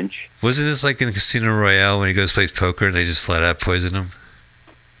monkey wrench. Wasn't this like in Casino Royale when he goes to play poker and they just flat out poison him?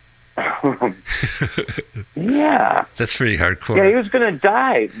 Yeah. That's pretty hardcore. Yeah, he was gonna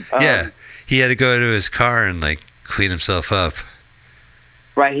die. Yeah, he had to go to his car and like clean himself up.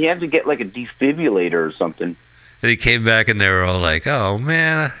 Right, he had to get like a defibrillator or something. And he came back and they were all like, "Oh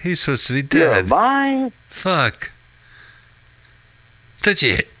man, he's supposed to be You're dead. alive. Fuck! Don't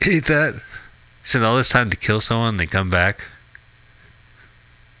you hate that? Spend all this time to kill someone, they come back."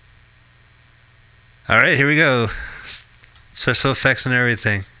 All right, here we go. Special effects and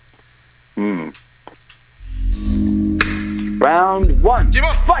everything. Round 1. 接波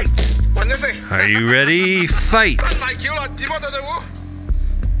Fight. 混一聲， Are you ready? Fight! 真大橋啦！接波對對糊，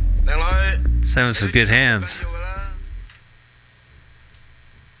靚女。 Having some good hands. 緊要㗎啦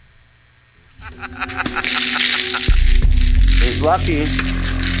He's lucky.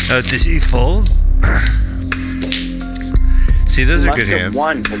 Oh, does he fold? See, those He are must good have hands.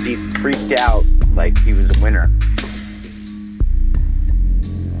 won because he freaked out like he was a winner.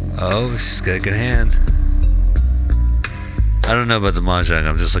 Oh, she's got a good hand. I don't know about the mahjong.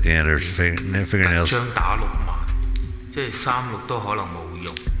 I'm just looking at her fingernails. 張打6萬，即係3、6都可能冇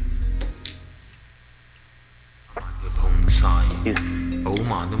用。佢碰晒，9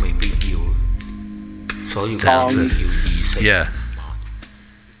萬都未必要，所以佢要24。 Yeah.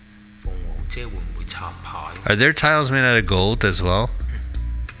 鳳凰姐會唔會插牌？ Are there tiles made out of gold as well?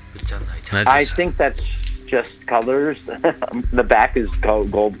 佢真係插。 Not I just- think that's just colors. The back is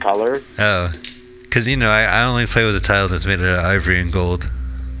gold color. Oh. Because, you know, I only play with a tile that's made out of ivory and gold.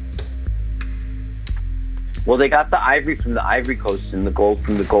 Well, they got the ivory from the Ivory Coast and the gold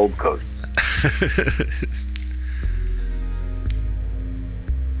from the Gold Coast.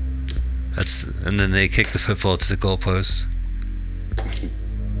 And then they kick the football to the goalpost.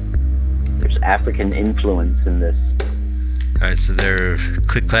 There's African influence in this. All right, so they're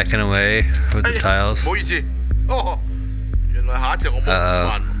click-clacking away with the 哎 tiles. 唔好意思，哦，原來下一隻我冇5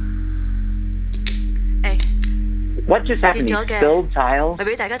萬。 What just happened? He 跌咗嘅。 spilled tiles? 咪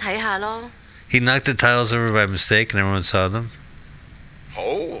俾大家睇下咯。 He knocked the tiles over by mistake and everyone saw them.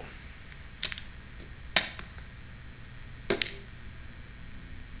 好，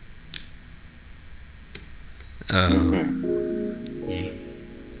 咦？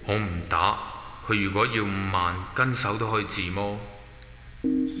我唔打，佢如果要5萬，跟手都可以自摸。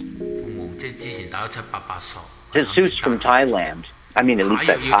鳳凰姐之前打咗700、800。 Jesus from Thailand. I mean, at least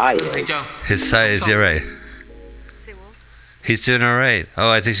that Thai is. His size, you're right. He's doing all right. Oh,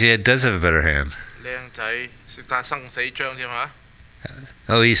 I think she does have a better hand. 靚仔識打生死章添嚇。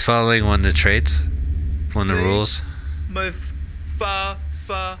 Oh, he's following one of the traits? One of the rules? 咪花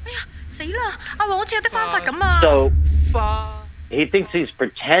花。哎呀，死啦！阿黃好似有啲方法咁啊。 So he thinks he's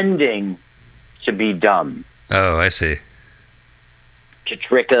pretending to be dumb Oh, I see. to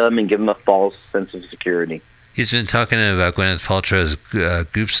trick him and give him a false sense of security. He's been talking about Gwyneth Paltrow's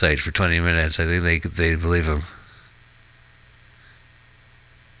goop site for 20 minutes. I think they believe him.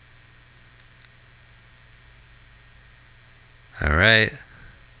 All right.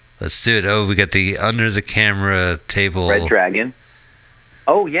 Let's do it. Oh, we got the under the camera table. Red Dragon.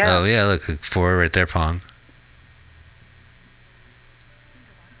 Oh yeah. Oh, yeah. Look, 4 right there, Pong.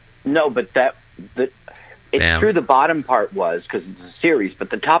 No, but it's Bam. true. The bottom part was because it's a series, but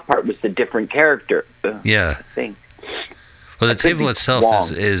the top part was the different character Yeah. thing. Well, the I could table be itself wrong.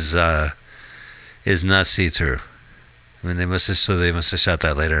 is not see-through. I mean, they must have shot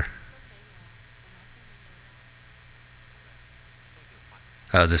that later.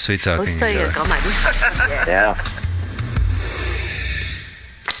 Oh, the sweet 好 talking. 衰嘅，講埋啲。 Yeah.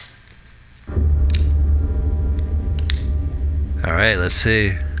 All right, let's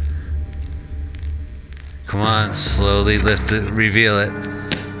see. Come on, slowly lift it, reveal it.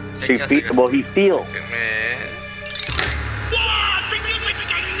 Well, he feels. 食咩？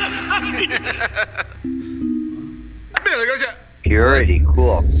咩嚟嗰隻？ Purity,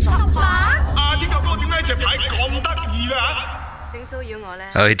 cool. 啊，天狗哥點解隻牌咁得意嘅嚇？性騷擾我咧，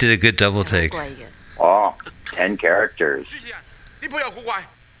 Oh, he did a good double 好 take. 貴嘅。 Oh, 10 characters. 主持人，呢鋪有古怪。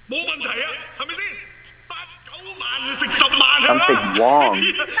冇問題啊，係咪先？8、9萬食10萬係嘛 Something wrong.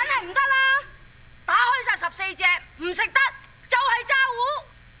 真係唔得啦！打開晒14隻，唔食得就係炸糊。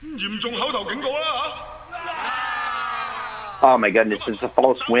嚴重口頭警告啦 Oh my goodness, it's a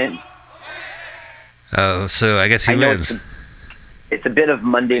false win. Oh, so I guess he I know wins. it's a bit of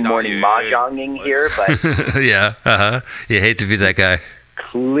Monday morning mahjonging here, but Yeah, You hate to be that guy.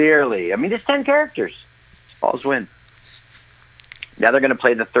 Clearly. I mean, there's 10 characters. All's win. Now they're going to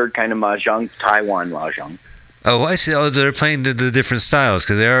play the third kind of mahjong, Taiwan mahjong. Oh, I see. Oh, they're playing the different styles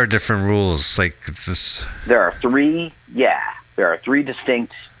because there are different rules. Like this. There are three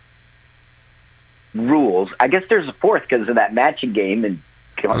distinct rules. I guess there's a fourth because of that matching game and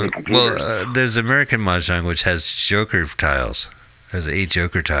on the computers. Well, there's American mahjong, which has joker tiles. There's 8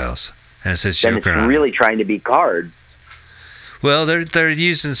 joker tiles, and it says then joker it's on really trying to be cards. Well, they're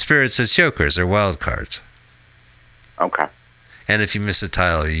using spirits as jokers. They're wild cards. Okay. And if you miss a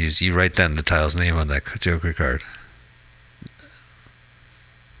tile, you write down the tile's name on that joker card.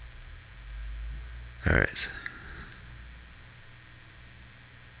 All right.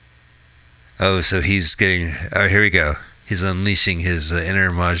 Oh, so he's getting... Oh, here we go. He's unleashing his inner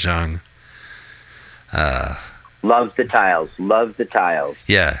mahjong. Loves the tiles. Loves the tiles.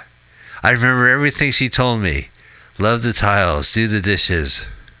 Yeah. I remember everything she told me. Love the tiles. Do the dishes.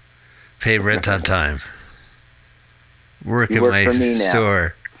 Pay rent on time. Work in my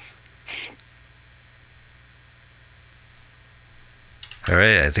store. All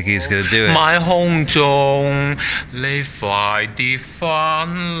right, I think he's going to do it. 買空中，你快啲返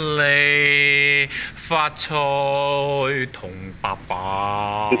嚟，發財同爸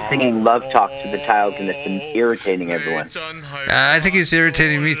爸。 He's singing love talk to the tiles and it's irritating everyone. I think he's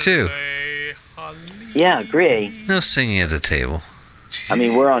irritating me too. Yeah, agree. No singing at the table. I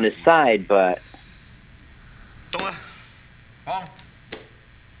mean, we're on his side, but...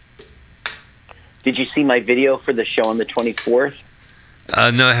 Did you see my video for the show on the 24th?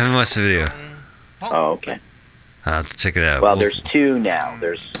 No, I haven't watched the video. Oh, okay. I'll have to check it out. Well, there's 2 now.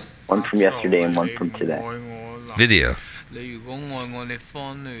 There's one from yesterday and one from today. Video. Yeah,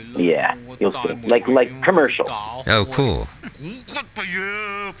 you'll see. Like commercial. Oh, cool.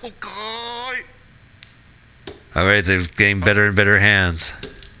 All right, they're getting better and better hands.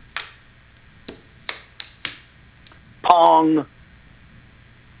 Pong.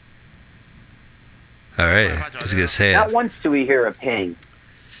 All right, I was gonna say Not it. once do we hear a ping.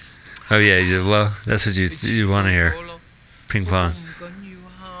 Oh yeah, well, that's what you want to hear. Ping pong.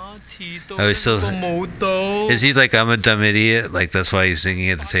 Oh, he's still. Is he like I'm a dumb idiot? Like that's why he's singing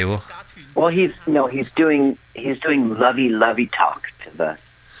at the table? Well, he's doing lovey talk to the.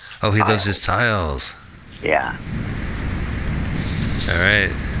 Oh, he loves his tiles. Yeah. All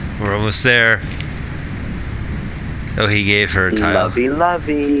right, we're almost there. Oh, he gave her a tile.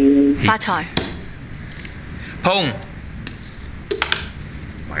 Lovey. 發財。碰。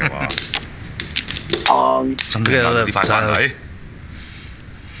 Pong. 真係有啲快翻嚟。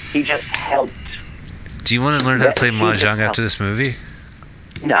 He just helped. Do you want to learn how to play mahjong after this movie?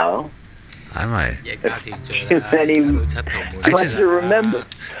 No. I might. Then he wants to remember.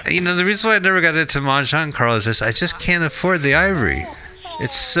 You know, the reason why I never got into mahjong, Carl, is this: I just can't afford the ivory.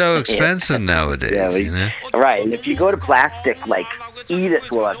 It's so expensive nowadays, Yeah, you know? Right, and if you go to plastic, like,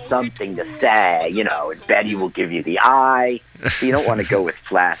 Edith will have something to say, you know, and Betty will give you the eye. You don't want to go with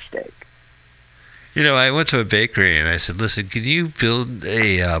plastic. You know, I went to a bakery and I said, listen, can you build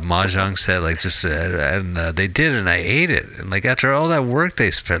a mahjong set? Like, just, and they did, and I ate it. And, like, after all that work they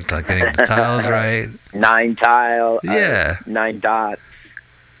spent on getting the tiles right. 9 tile. Yeah. 9 dots.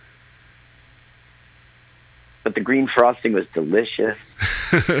 But the green frosting was delicious.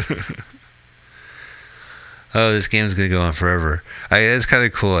 Oh, this game's going to go on forever. It's kind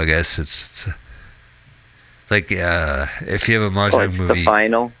of cool, I guess. It's like, if you have a mahjong It's movie. the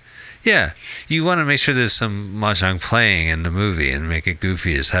final. Yeah, you want to make sure there's some mahjong playing in the movie and make it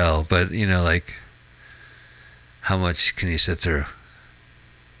goofy as hell. But, you know, like, how much can you sit through?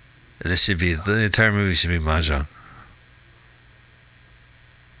 And this should be, the entire movie should be mahjong.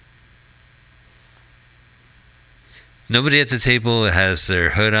 Nobody at the table has their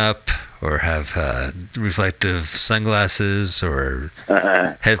hood up or have reflective sunglasses or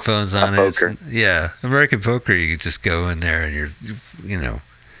headphones on it. Yeah, American Poker, you just go in there and you know,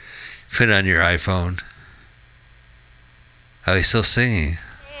 put it on your iPhone. Oh, he's still singing.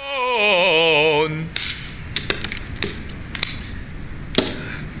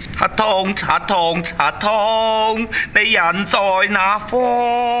 擦痛擦痛擦痛，你人在哪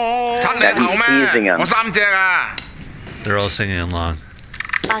方？擦你頭咩？我3隻啊！ They're all singing along.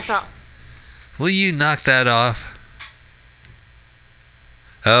 阿索， Will you knock that off?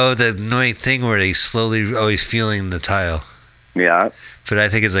 Oh, the annoying thing where they slowly always feeling the tile. Yeah. But I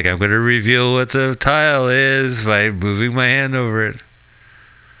think it's like I'm going to reveal what the tile is by moving my hand over it.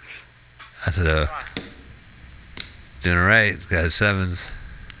 I thought, doing it right. Got 7s.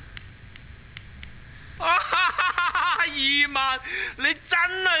 二萬，你真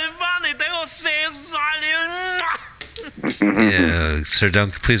係翻嚟睇我錫晒你。Yeah, sir,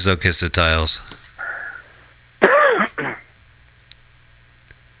 please don't kiss the tiles.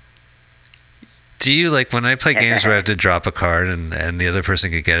 Do you like when I play games where I have to drop a card and the other person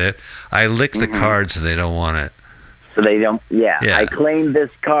can get it? I lick the card so they don't want it. So they don't. Yeah. I claim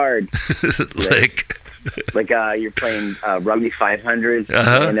this card. Lick. Like you're playing Rugby 500,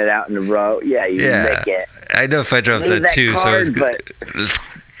 laying it out in a row. Yeah, you lick it. I know if I drop that too, so it's good.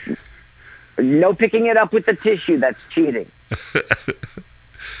 But no picking it up with the tissue. That's cheating.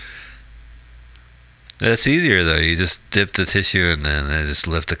 That's easier though. You just dip the tissue and then just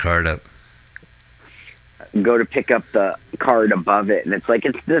lift the card up. Go to pick up the card above it, and it's like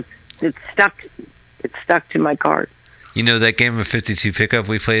it's stuck. It's stuck to my card. You know that game of 52 pickup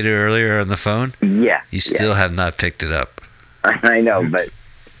we played earlier on the phone? Yeah. You still have not picked it up. I know, but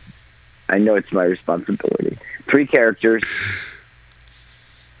I know it's my responsibility. 3 characters.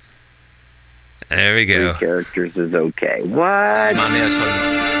 There we go. 3 characters is okay. What?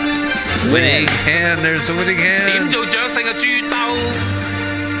 Winning hand. There's a winning hand. 點做掌勝嘅豬兜？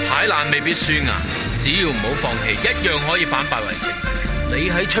牌爛未必輸硬，只要唔好放棄，一樣可以反敗為勝。你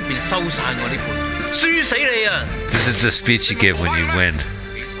喺出邊收晒我啲盤，輸死你啊！ This is the speech you give when you win.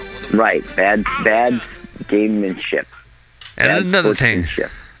 Right. Bad gamemanship. And Bad another thing. sportsmanship.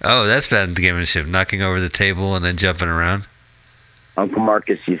 Oh, that's bad gamemanship. Knocking over the table and then jumping around. Uncle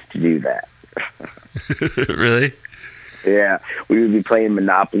Marcus used to do that. Really? Yeah. We would be playing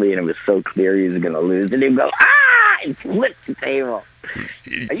Monopoly, and it was so clear he was going to lose. And he'd go, ah! And flip the table.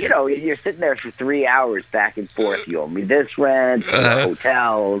 You know, you're sitting there for 3 hours back and forth. You owe me this rent,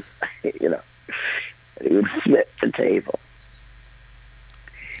 hotels, you know. He would flip the table.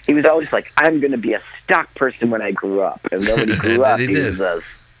 He was always like, I'm going to be a stock person when I grew up. And then when he grew up, he was a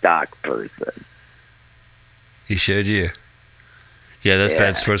stock person. He showed you. Yeah, that's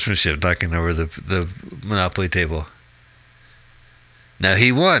bad sportsmanship, knocking over the Monopoly table. Now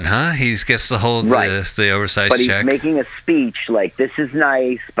he won, huh? He gets to hold the oversized check. But he's making a speech like, this is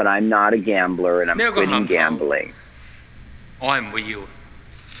nice, but I'm not a gambler, and I'm quitting gambling. I'm with you.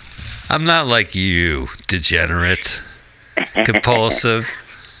 I'm not like you, degenerate, compulsive.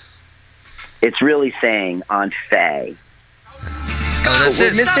 It's really saying Aunt Faye. Oh, that's We're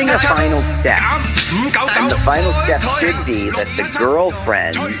it. missing a final step. And the final step should be that the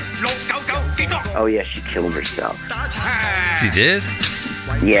girlfriend... Oh, yeah, she killed herself. She did?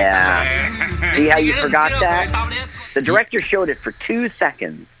 Yeah. See how you forgot that? The director showed it for 2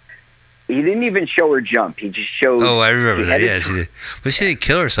 seconds. He didn't even show her jump. He just showed... Oh, I remember that. Yeah, she did. But she didn't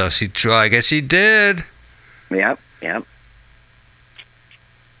kill herself. I guess she did. Yep.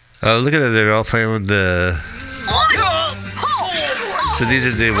 Oh, look at that. They're all playing with the... So these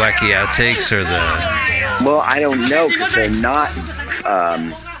are the wacky outtakes or the... Well, I don't know, because they're not...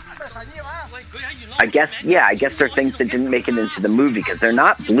 I guess they're things that didn't make it into the movie, because they're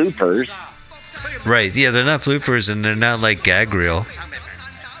not bloopers. Right, yeah, they're not bloopers, and they're not like gag reel.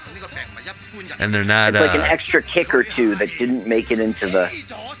 And they're not... It's like an extra kick or two that didn't make it into the...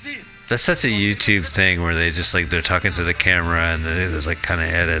 That's such a YouTube thing where they just like, they're talking to the camera and there's like kind of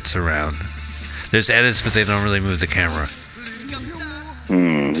edits around. There's edits, but they don't really move the camera.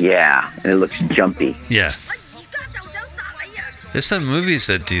 Yeah, and it looks jumpy. Yeah. There's some movies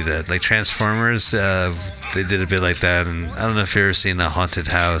that do that, like Transformers. They did a bit like that, and I don't know if you've ever seen A Haunted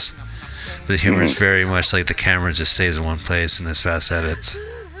House. The humor is very much like the camera just stays in one place and there's fast edits,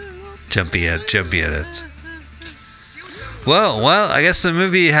 jumpy edits. Well, I guess the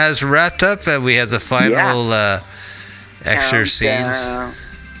movie has wrapped up, and we have the final extra scenes.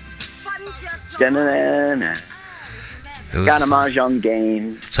 Got a mahjong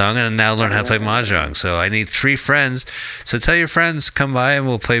game. So I'm going to now learn how to play mahjong. So I need 3 friends. So tell your friends, come by and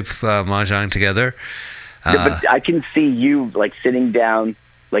we'll play mahjong together. But I can see you like sitting down,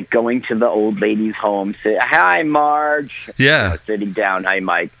 like going to the old lady's home. Say, hi, Marge. Yeah. You know, sitting down. Hi,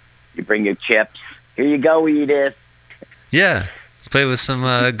 Mike. You bring your chips. Here you go, Edith. Yeah. Play with some,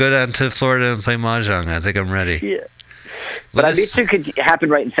 go down to Florida and play mahjong. I think I'm ready. Yeah. But I bet you could happen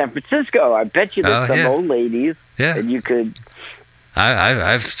right in San Francisco. I bet you there's some old ladies. Yeah. And you could...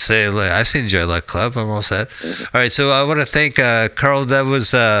 I've seen Joy Luck Club. I'm all set. All right, so I want to thank Carl. That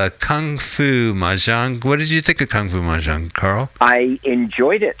was Kung Fu Mahjong. What did you think of Kung Fu Mahjong, Carl? I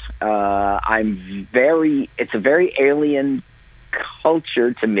enjoyed it. It's a very alien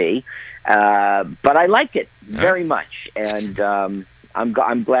culture to me, but I liked it very much. And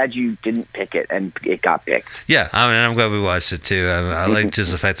I'm glad you didn't pick it and it got picked. Yeah, I'm glad we watched it too. I like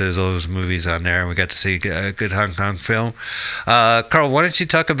just the fact that there's all those movies on there and we got to see a good Hong Kong film. Carl, why don't you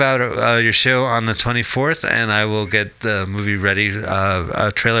talk about your show on the 24th, and I will get the movie ready, a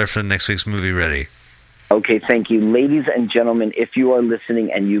trailer for next week's movie ready. Okay, thank you. Ladies and gentlemen, if you are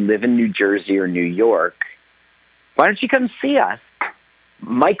listening and you live in New Jersey or New York, why don't you come see us?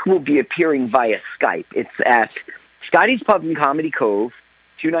 Mike will be appearing via Skype. It's at Scotty's Pub in Comedy Cove,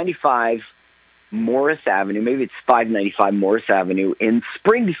 295 Morris Avenue. Maybe it's 595 Morris Avenue in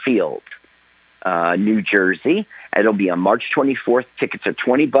Springfield, New Jersey. It'll be on March 24th. Tickets are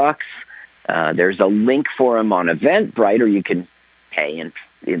 $20. There's a link for them on Eventbrite, or you can pay in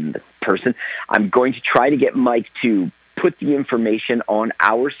the person. I'm going to try to get Mike to put the information on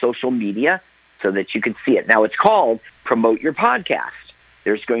our social media so that you can see it. Now, it's called Promote Your Podcast.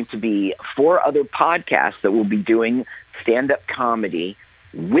 There's going to be 4 other podcasts that will be doing stand-up comedy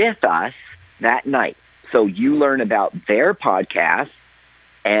with us that night. So you learn about their podcast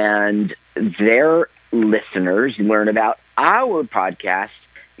and their listeners. You learn about our podcast,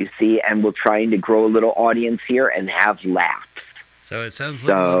 you see, and we're trying to grow a little audience here and have laughs. So it sounds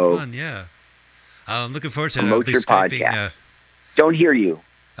like a lot of fun, yeah. I'm looking forward to it. Promote your podcast. Don't hear you.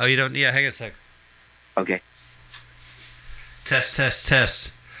 Oh, you don't? Yeah, hang on a sec. Okay. Test.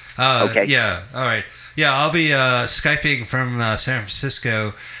 Okay. Yeah, all right. Yeah, I'll be Skyping from San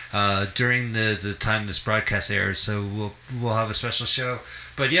Francisco during the time this broadcast airs, so we'll have a special show.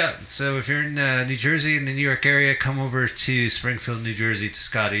 But yeah, so if you're in New Jersey, in the New York area, come over to Springfield, New Jersey, to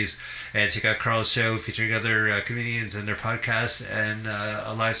Scotty's, and check out Carl's show featuring other comedians and their podcasts, and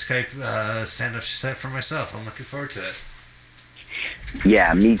a live Skype stand-up set for myself. I'm looking forward to it.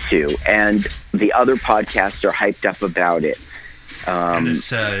 Yeah, me too. And the other podcasts are hyped up about it. And it's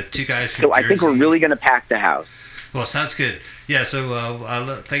 2 guys from So I think we're really going to pack the house. Well, sounds good. Yeah,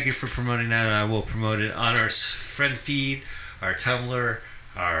 so thank you for promoting that, and I will promote it on our friend feed, our Tumblr,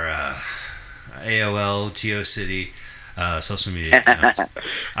 our AOL, GeoCity, social media accounts.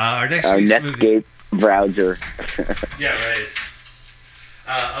 Our next week's Netscape browser. Yeah, right.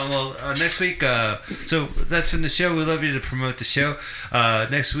 Next week, so that's been the show. We'd love you to promote the show.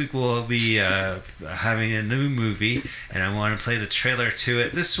 Next week we'll be having a new movie, and I want to play the trailer to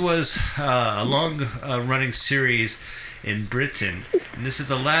it. This was a long-running series in Britain, and this is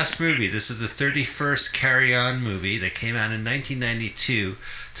the last movie. This is the 31st Carry On movie that came out in 1992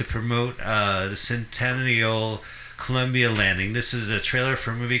 to promote the Centennial Columbia landing. This is a trailer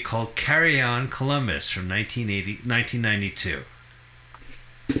for a movie called Carry On Columbus from 1992.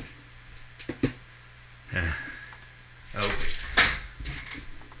 Oh, wait.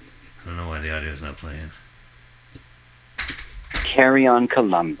 I don't know why the audio's not playing. Carry On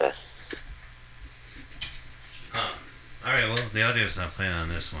Columbus. Huh. Alright, well, the audio's not playing on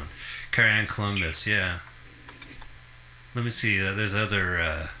this one. Carry On Columbus, yeah. Let me see, there's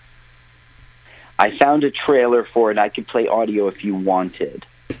other... I found a trailer for it. I could play audio if you wanted.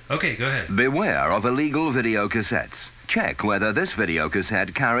 Okay, go ahead. Beware of illegal video cassettes. Check whether this video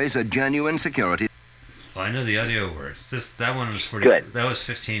cassette carries a genuine security... Well, I know the audio works. That one was 40. Good. That was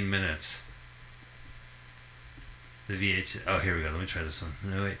 15 minutes. The VH. Oh, here we go. Let me try this one.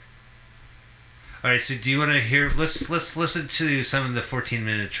 No, wait. All right. So, do you want to hear? Let's listen to some of the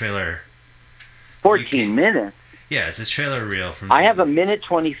 14-minute trailer. 14 minutes. Yeah, it's a trailer reel from. I have a minute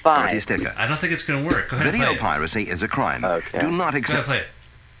 25. Sticker. I don't think it's going to work. Go ahead. Video and play piracy is a crime. Okay. Do not accept. Go ahead,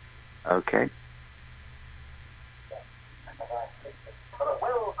 play it. Okay.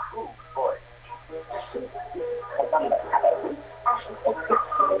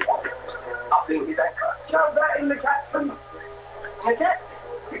 Shove that in the captain. Take it.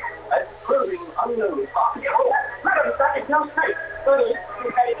 It's proving unknown. Madam, that is no straight. Please, you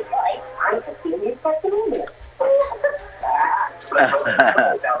ready to play? I'm just seeing you for 2 minutes.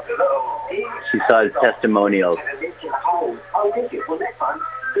 She saw his testimonials. I'll take you. Well, next time,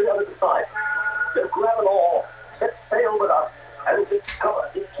 do the other side. So grab an oar. Set sail with us. And discover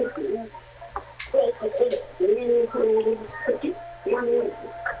this kitten.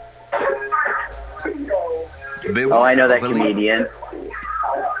 Oh, I know that comedian.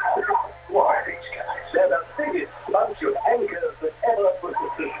 Why, these guys, they're the biggest bunch of anchors that ever put to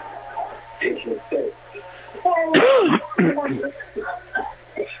sea. Did you say? Carry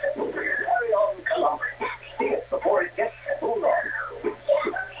on, Columbus. See it before it gets too long.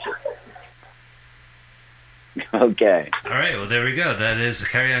 Okay. All right. Well, there we go. That is the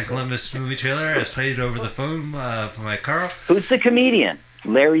Carry On Columbus movie trailer as played over the phone from my Carl. Who's the comedian?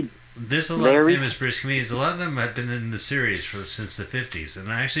 Larry. There's a lot of famous British comedians. A lot of them have been in the series since the 50s,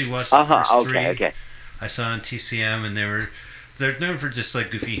 and I actually watched the first 3. Okay. I saw on TCM, and they're known for just like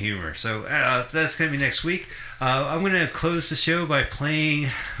goofy humor. So that's going to be next week. I'm going to close the show by playing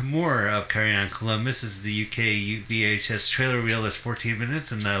more of Carry On Columbus. This is the UK VHS trailer reel that's 14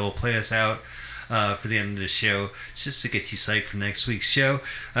 minutes, and that will play us out for the end of the show. It's just to get you psyched for next week's show.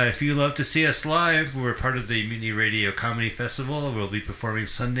 If you love to see us live, we're part of the Mutiny Radio Comedy Festival. We'll be performing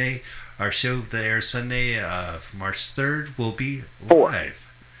Sunday. Our show that airs Sunday, March 3rd, will be live.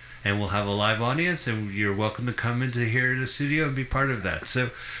 And we'll have a live audience, and you're welcome to come into here to the studio and be part of that. So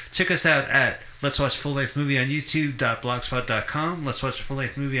check us out at Let's Watch Full Length Movie on YouTube.blogspot.com. Let's Watch a Full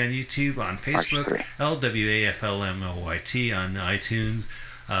Length Movie on YouTube, on Facebook, LWAFLMOYT on iTunes,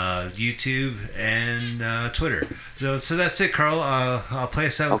 YouTube, and Twitter. So that's it, Carl. I'll play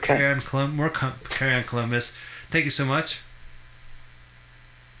us out with Carry On Columbus. Thank you so much.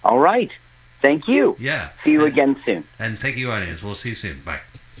 All right. Thank you. Yeah. See you again soon. And thank you, audience. We'll see you soon. Bye.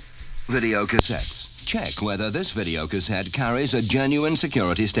 Video cassettes. Check whether this video cassette carries a genuine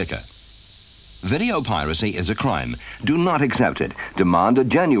security sticker. Video piracy is a crime. Do not accept it. Demand a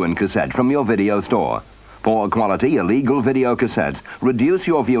genuine cassette from your video store. Poor quality illegal video cassettes reduce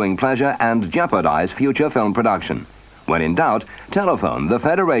your viewing pleasure and jeopardize future film production. When in doubt, telephone the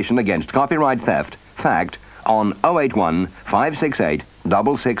Federation Against Copyright Theft, FACT, on 081 568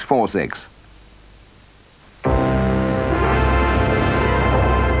 6646.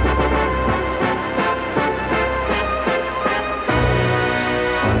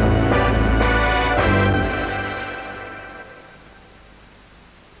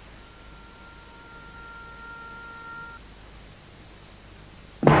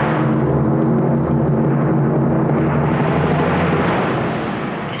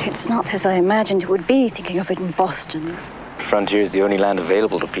 It's not as I imagined it would be, thinking of it in Boston. Frontier is the only land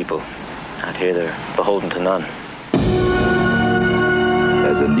available to people. Out here, they're beholden to none.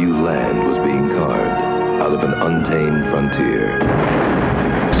 As a new land was being carved out of an untamed frontier.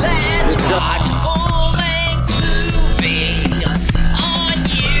 Let's watch full-length movie on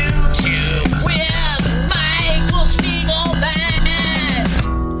YouTube with Michael Spiegelman.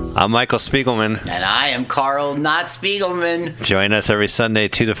 I'm Michael Spiegelman. And I am Carl, not Spiegelman. Join us every Sunday,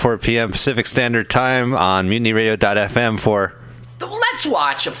 2 to 4 p.m. Pacific Standard Time on MutinyRadio.fm for Let's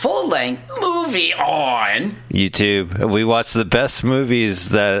watch a full-length movie on YouTube. We watch the best movies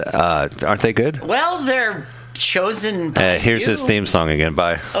that aren't they good? Well, they're chosen by here's you. his theme song again.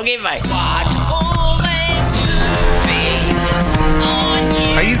 Bye. Okay, bye. Watch a full-length movie on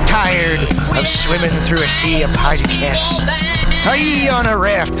YouTube. Are you tired of swimming through a sea of podcasts? Are ye on a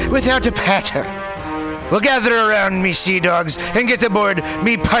raft without a paddle? Well, gather around me, sea dogs, and get aboard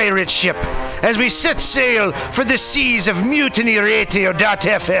me pirate ship as we set sail for the seas of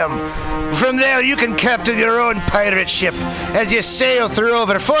MutinyRadio.fm. From there, you can captain your own pirate ship as you sail through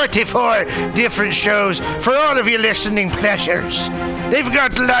over 44 different shows for all of your listening pleasures. They've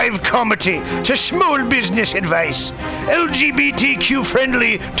got live comedy to small business advice, LGBTQ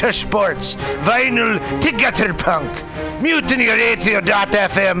friendly to sports, vinyl to gutter punk.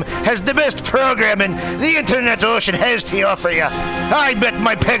 MutinyRadio.fm has the best programming the internet ocean has to offer you. I bet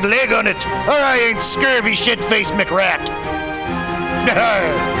my peg leg on it, or I ain't scurvy shit-faced McRat.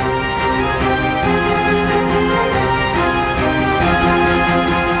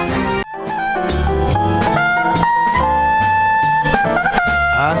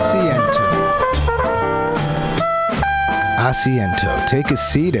 Asiento. Take a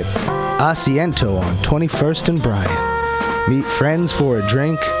seat at Asiento on 21st and Bryant. Meet friends for a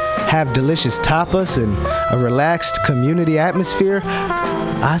drink, have delicious tapas, and a relaxed community atmosphere.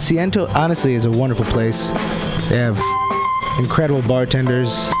 Asiento, honestly, is a wonderful place. They have incredible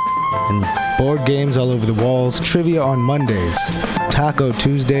bartenders and board games all over the walls, trivia on Mondays, Taco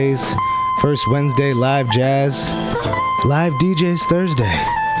Tuesdays, First Wednesday live jazz, live DJs Thursday,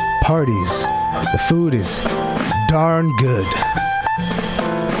 parties. The food is darn good.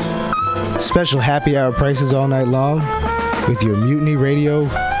 Special happy hour prices all night long with your Mutiny Radio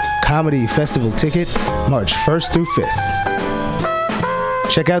Comedy Festival ticket, March 1st through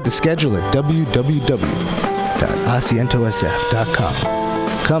 5th. Check out the schedule at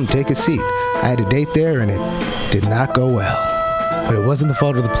www.asientosf.com. Come take a seat. I had a date there and it did not go well. But it wasn't the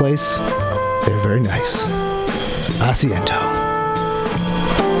fault of the place. They're very nice. Asiento.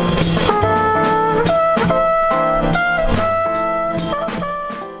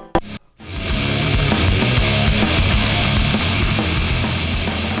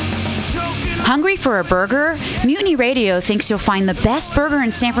 Hungry for a burger? Mutiny Radio thinks you'll find the best burger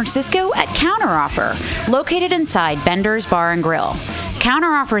in San Francisco at Counteroffer, located inside Bender's Bar and Grill.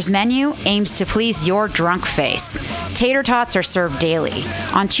 Counteroffer's menu aims to please your drunk face. Tater tots are served daily.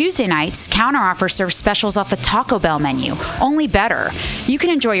 On Tuesday nights, Counteroffer serves specials off the Taco Bell menu, only better. You can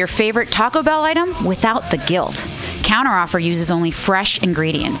enjoy your favorite Taco Bell item without the guilt. Counteroffer uses only fresh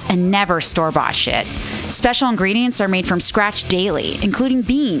ingredients and never store-bought shit. Special ingredients are made from scratch daily, including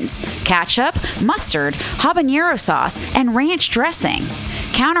beans, ketchup, mustard, habanero sauce, and ranch dressing.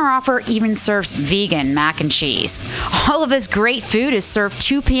 Counteroffer even serves vegan mac and cheese. All of this great food is served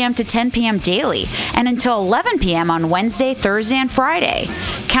 2 p.m. to 10 p.m. daily and until 11 p.m. on Wednesday, Thursday, and Friday.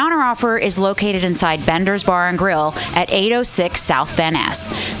 Counteroffer is located inside Bender's Bar and Grill at 806 South Van Ness.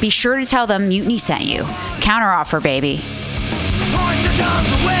 Be sure to tell them Mutiny sent you. Counteroffer, baby. Everybody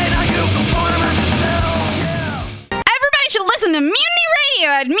should listen to Mutiny Radio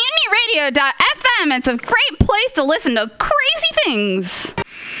at MutinyRadio.fm. It's a great place to listen to crazy things.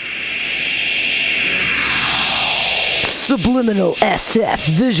 Subliminal SF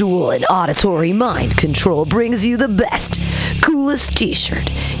visual and auditory mind control brings you the best, coolest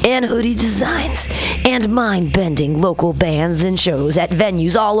t-shirt and hoodie designs and mind-bending local bands and shows at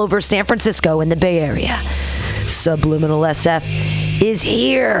venues all over San Francisco and the Bay Area. Subliminal SF is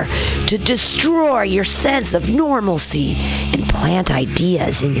here to destroy your sense of normalcy and plant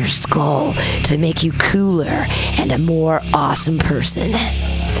ideas in your skull to make you cooler and a more awesome person.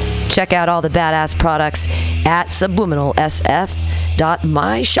 Check out all the badass products at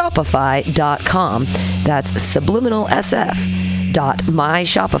subliminalsf.myshopify.com. That's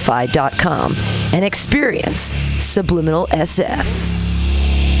subliminalsf.myshopify.com and experience Subliminal SF.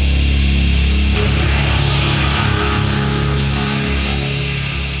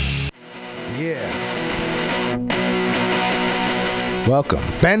 Welcome.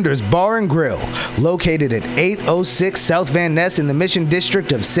 Bender's Bar and Grill, located at 806 South Van Ness in the Mission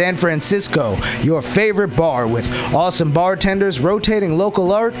District of San Francisco. Your favorite bar with awesome bartenders, rotating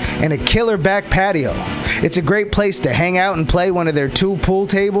local art, and a killer back patio. It's a great place to hang out and play one of their 2 pool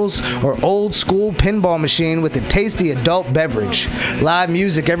tables or old school pinball machine with a tasty adult beverage. Live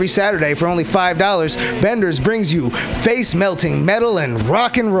music every Saturday for only $5. Bender's brings you face-melting metal and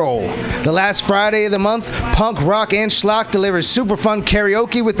rock and roll. The last Friday of the month, punk, rock, and schlock delivers super fun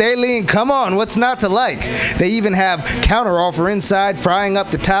karaoke with Aileen. Come on, what's not to like? They even have Counteroffer inside, frying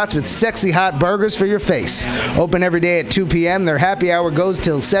up the tots with sexy hot burgers for your face. Open every day at 2 p.m. Their happy hour goes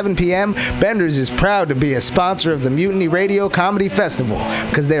till 7 p.m. Bender's is proud to be a sponsor of the Mutiny Radio Comedy Festival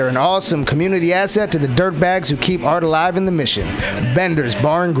because they're an awesome community asset to the dirtbags who keep art alive in the Mission. Bender's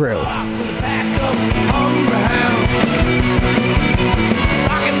Bar and Grill.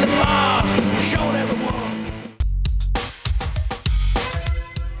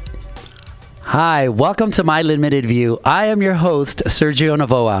 Hi, welcome to My Limited View. I am your host, Sergio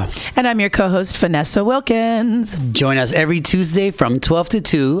Navoa. And I'm your co-host, Vanessa Wilkins. Join us every Tuesday from 12 to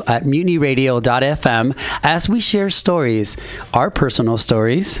 2 at MutinyRadio.fm as we share stories, our personal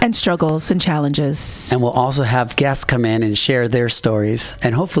stories. And struggles and challenges. And we'll also have guests come in and share their stories.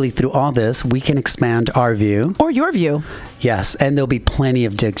 And hopefully through all this, we can expand our view. Or your view. Yes, and there'll be plenty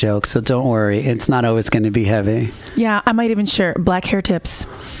of dick jokes, so don't worry. It's not always going to be heavy. Yeah, I might even share black hair tips.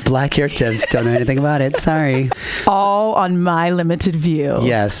 Black hair tips. Don't know anything about it. Sorry. All on My Limited View.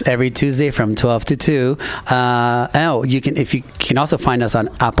 Yes, every Tuesday from 12 to 2. You can also find us on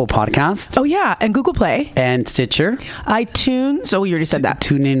Apple Podcasts. Oh, yeah, and Google Play. And Stitcher. iTunes. Oh, you already said that.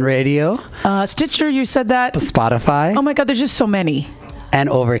 TuneIn Radio. Stitcher, you said that. Spotify. Oh, my God, there's just so many. And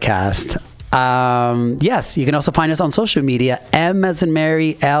Overcast. Yes, you can also find us on social media. M as in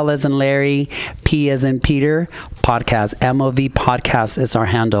Mary, L as in Larry, P as in Peter, podcast. MOV Podcast is our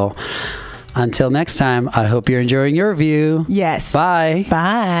handle. Until next time, I hope you're enjoying your view. Yes. Bye.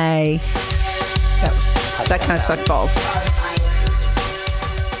 Bye. That kind of sucked balls.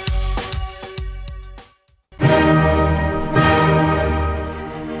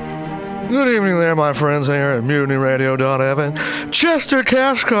 Good evening there, my friends here at MutinyRadio.fm. Chester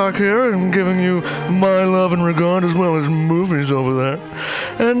Cashcock here, and giving you my love and regard as well as movies over there.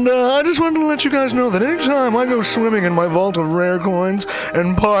 And I just wanted to let you guys know that anytime I go swimming in my vault of rare coins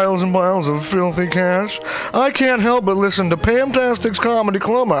and piles of filthy cash, I can't help but listen to Pamtastic's Comedy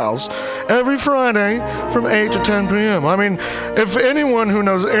Clubhouse every Friday from 8 to 10 p.m. I mean, if anyone who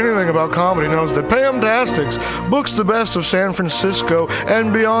knows anything about comedy knows that Pamtastic's books the best of San Francisco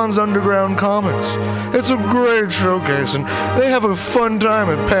and beyond's underground comics. It's a great showcase, and they have a fun time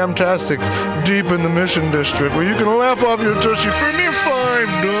at Pamtastic's deep in the Mission District, where you can laugh off your tushy for mere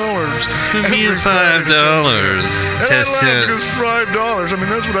 $5. For mere $5. Test because $5. I mean,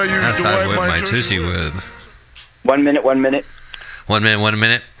 that's what I use to wipe my tushy with. 1 minute. 1 minute.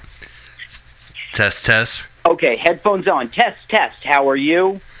 Test. Okay, headphones on. Test. How are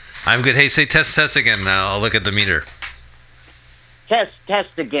you? I'm good. Hey, say test again now. I'll look at the meter.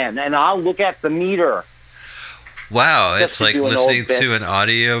 Test again, and I'll look at the meter. Wow, it's like listening to an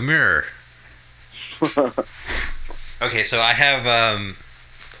audio mirror. Okay, so I have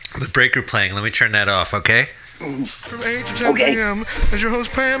the breaker playing. Let me turn that off, okay? From 8 to 10 p.m. as your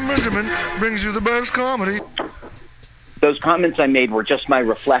host Pam Benjamin brings you the best comedy. Those comments I made were just my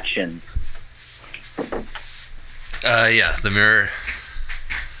reflections. Yeah, the mirror.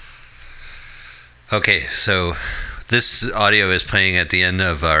 Okay, so this audio is playing at the end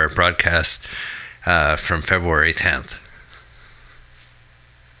of our broadcast from February 10th.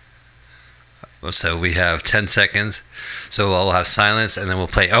 So we have 10 seconds. So I'll have silence, and then we'll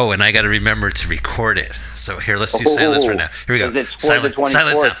play. Oh, and I got to remember to record it. So here, let's do silence for now. Here we go. It's for Silence. the 24th,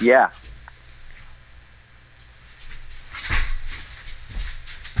 Silence now. yeah.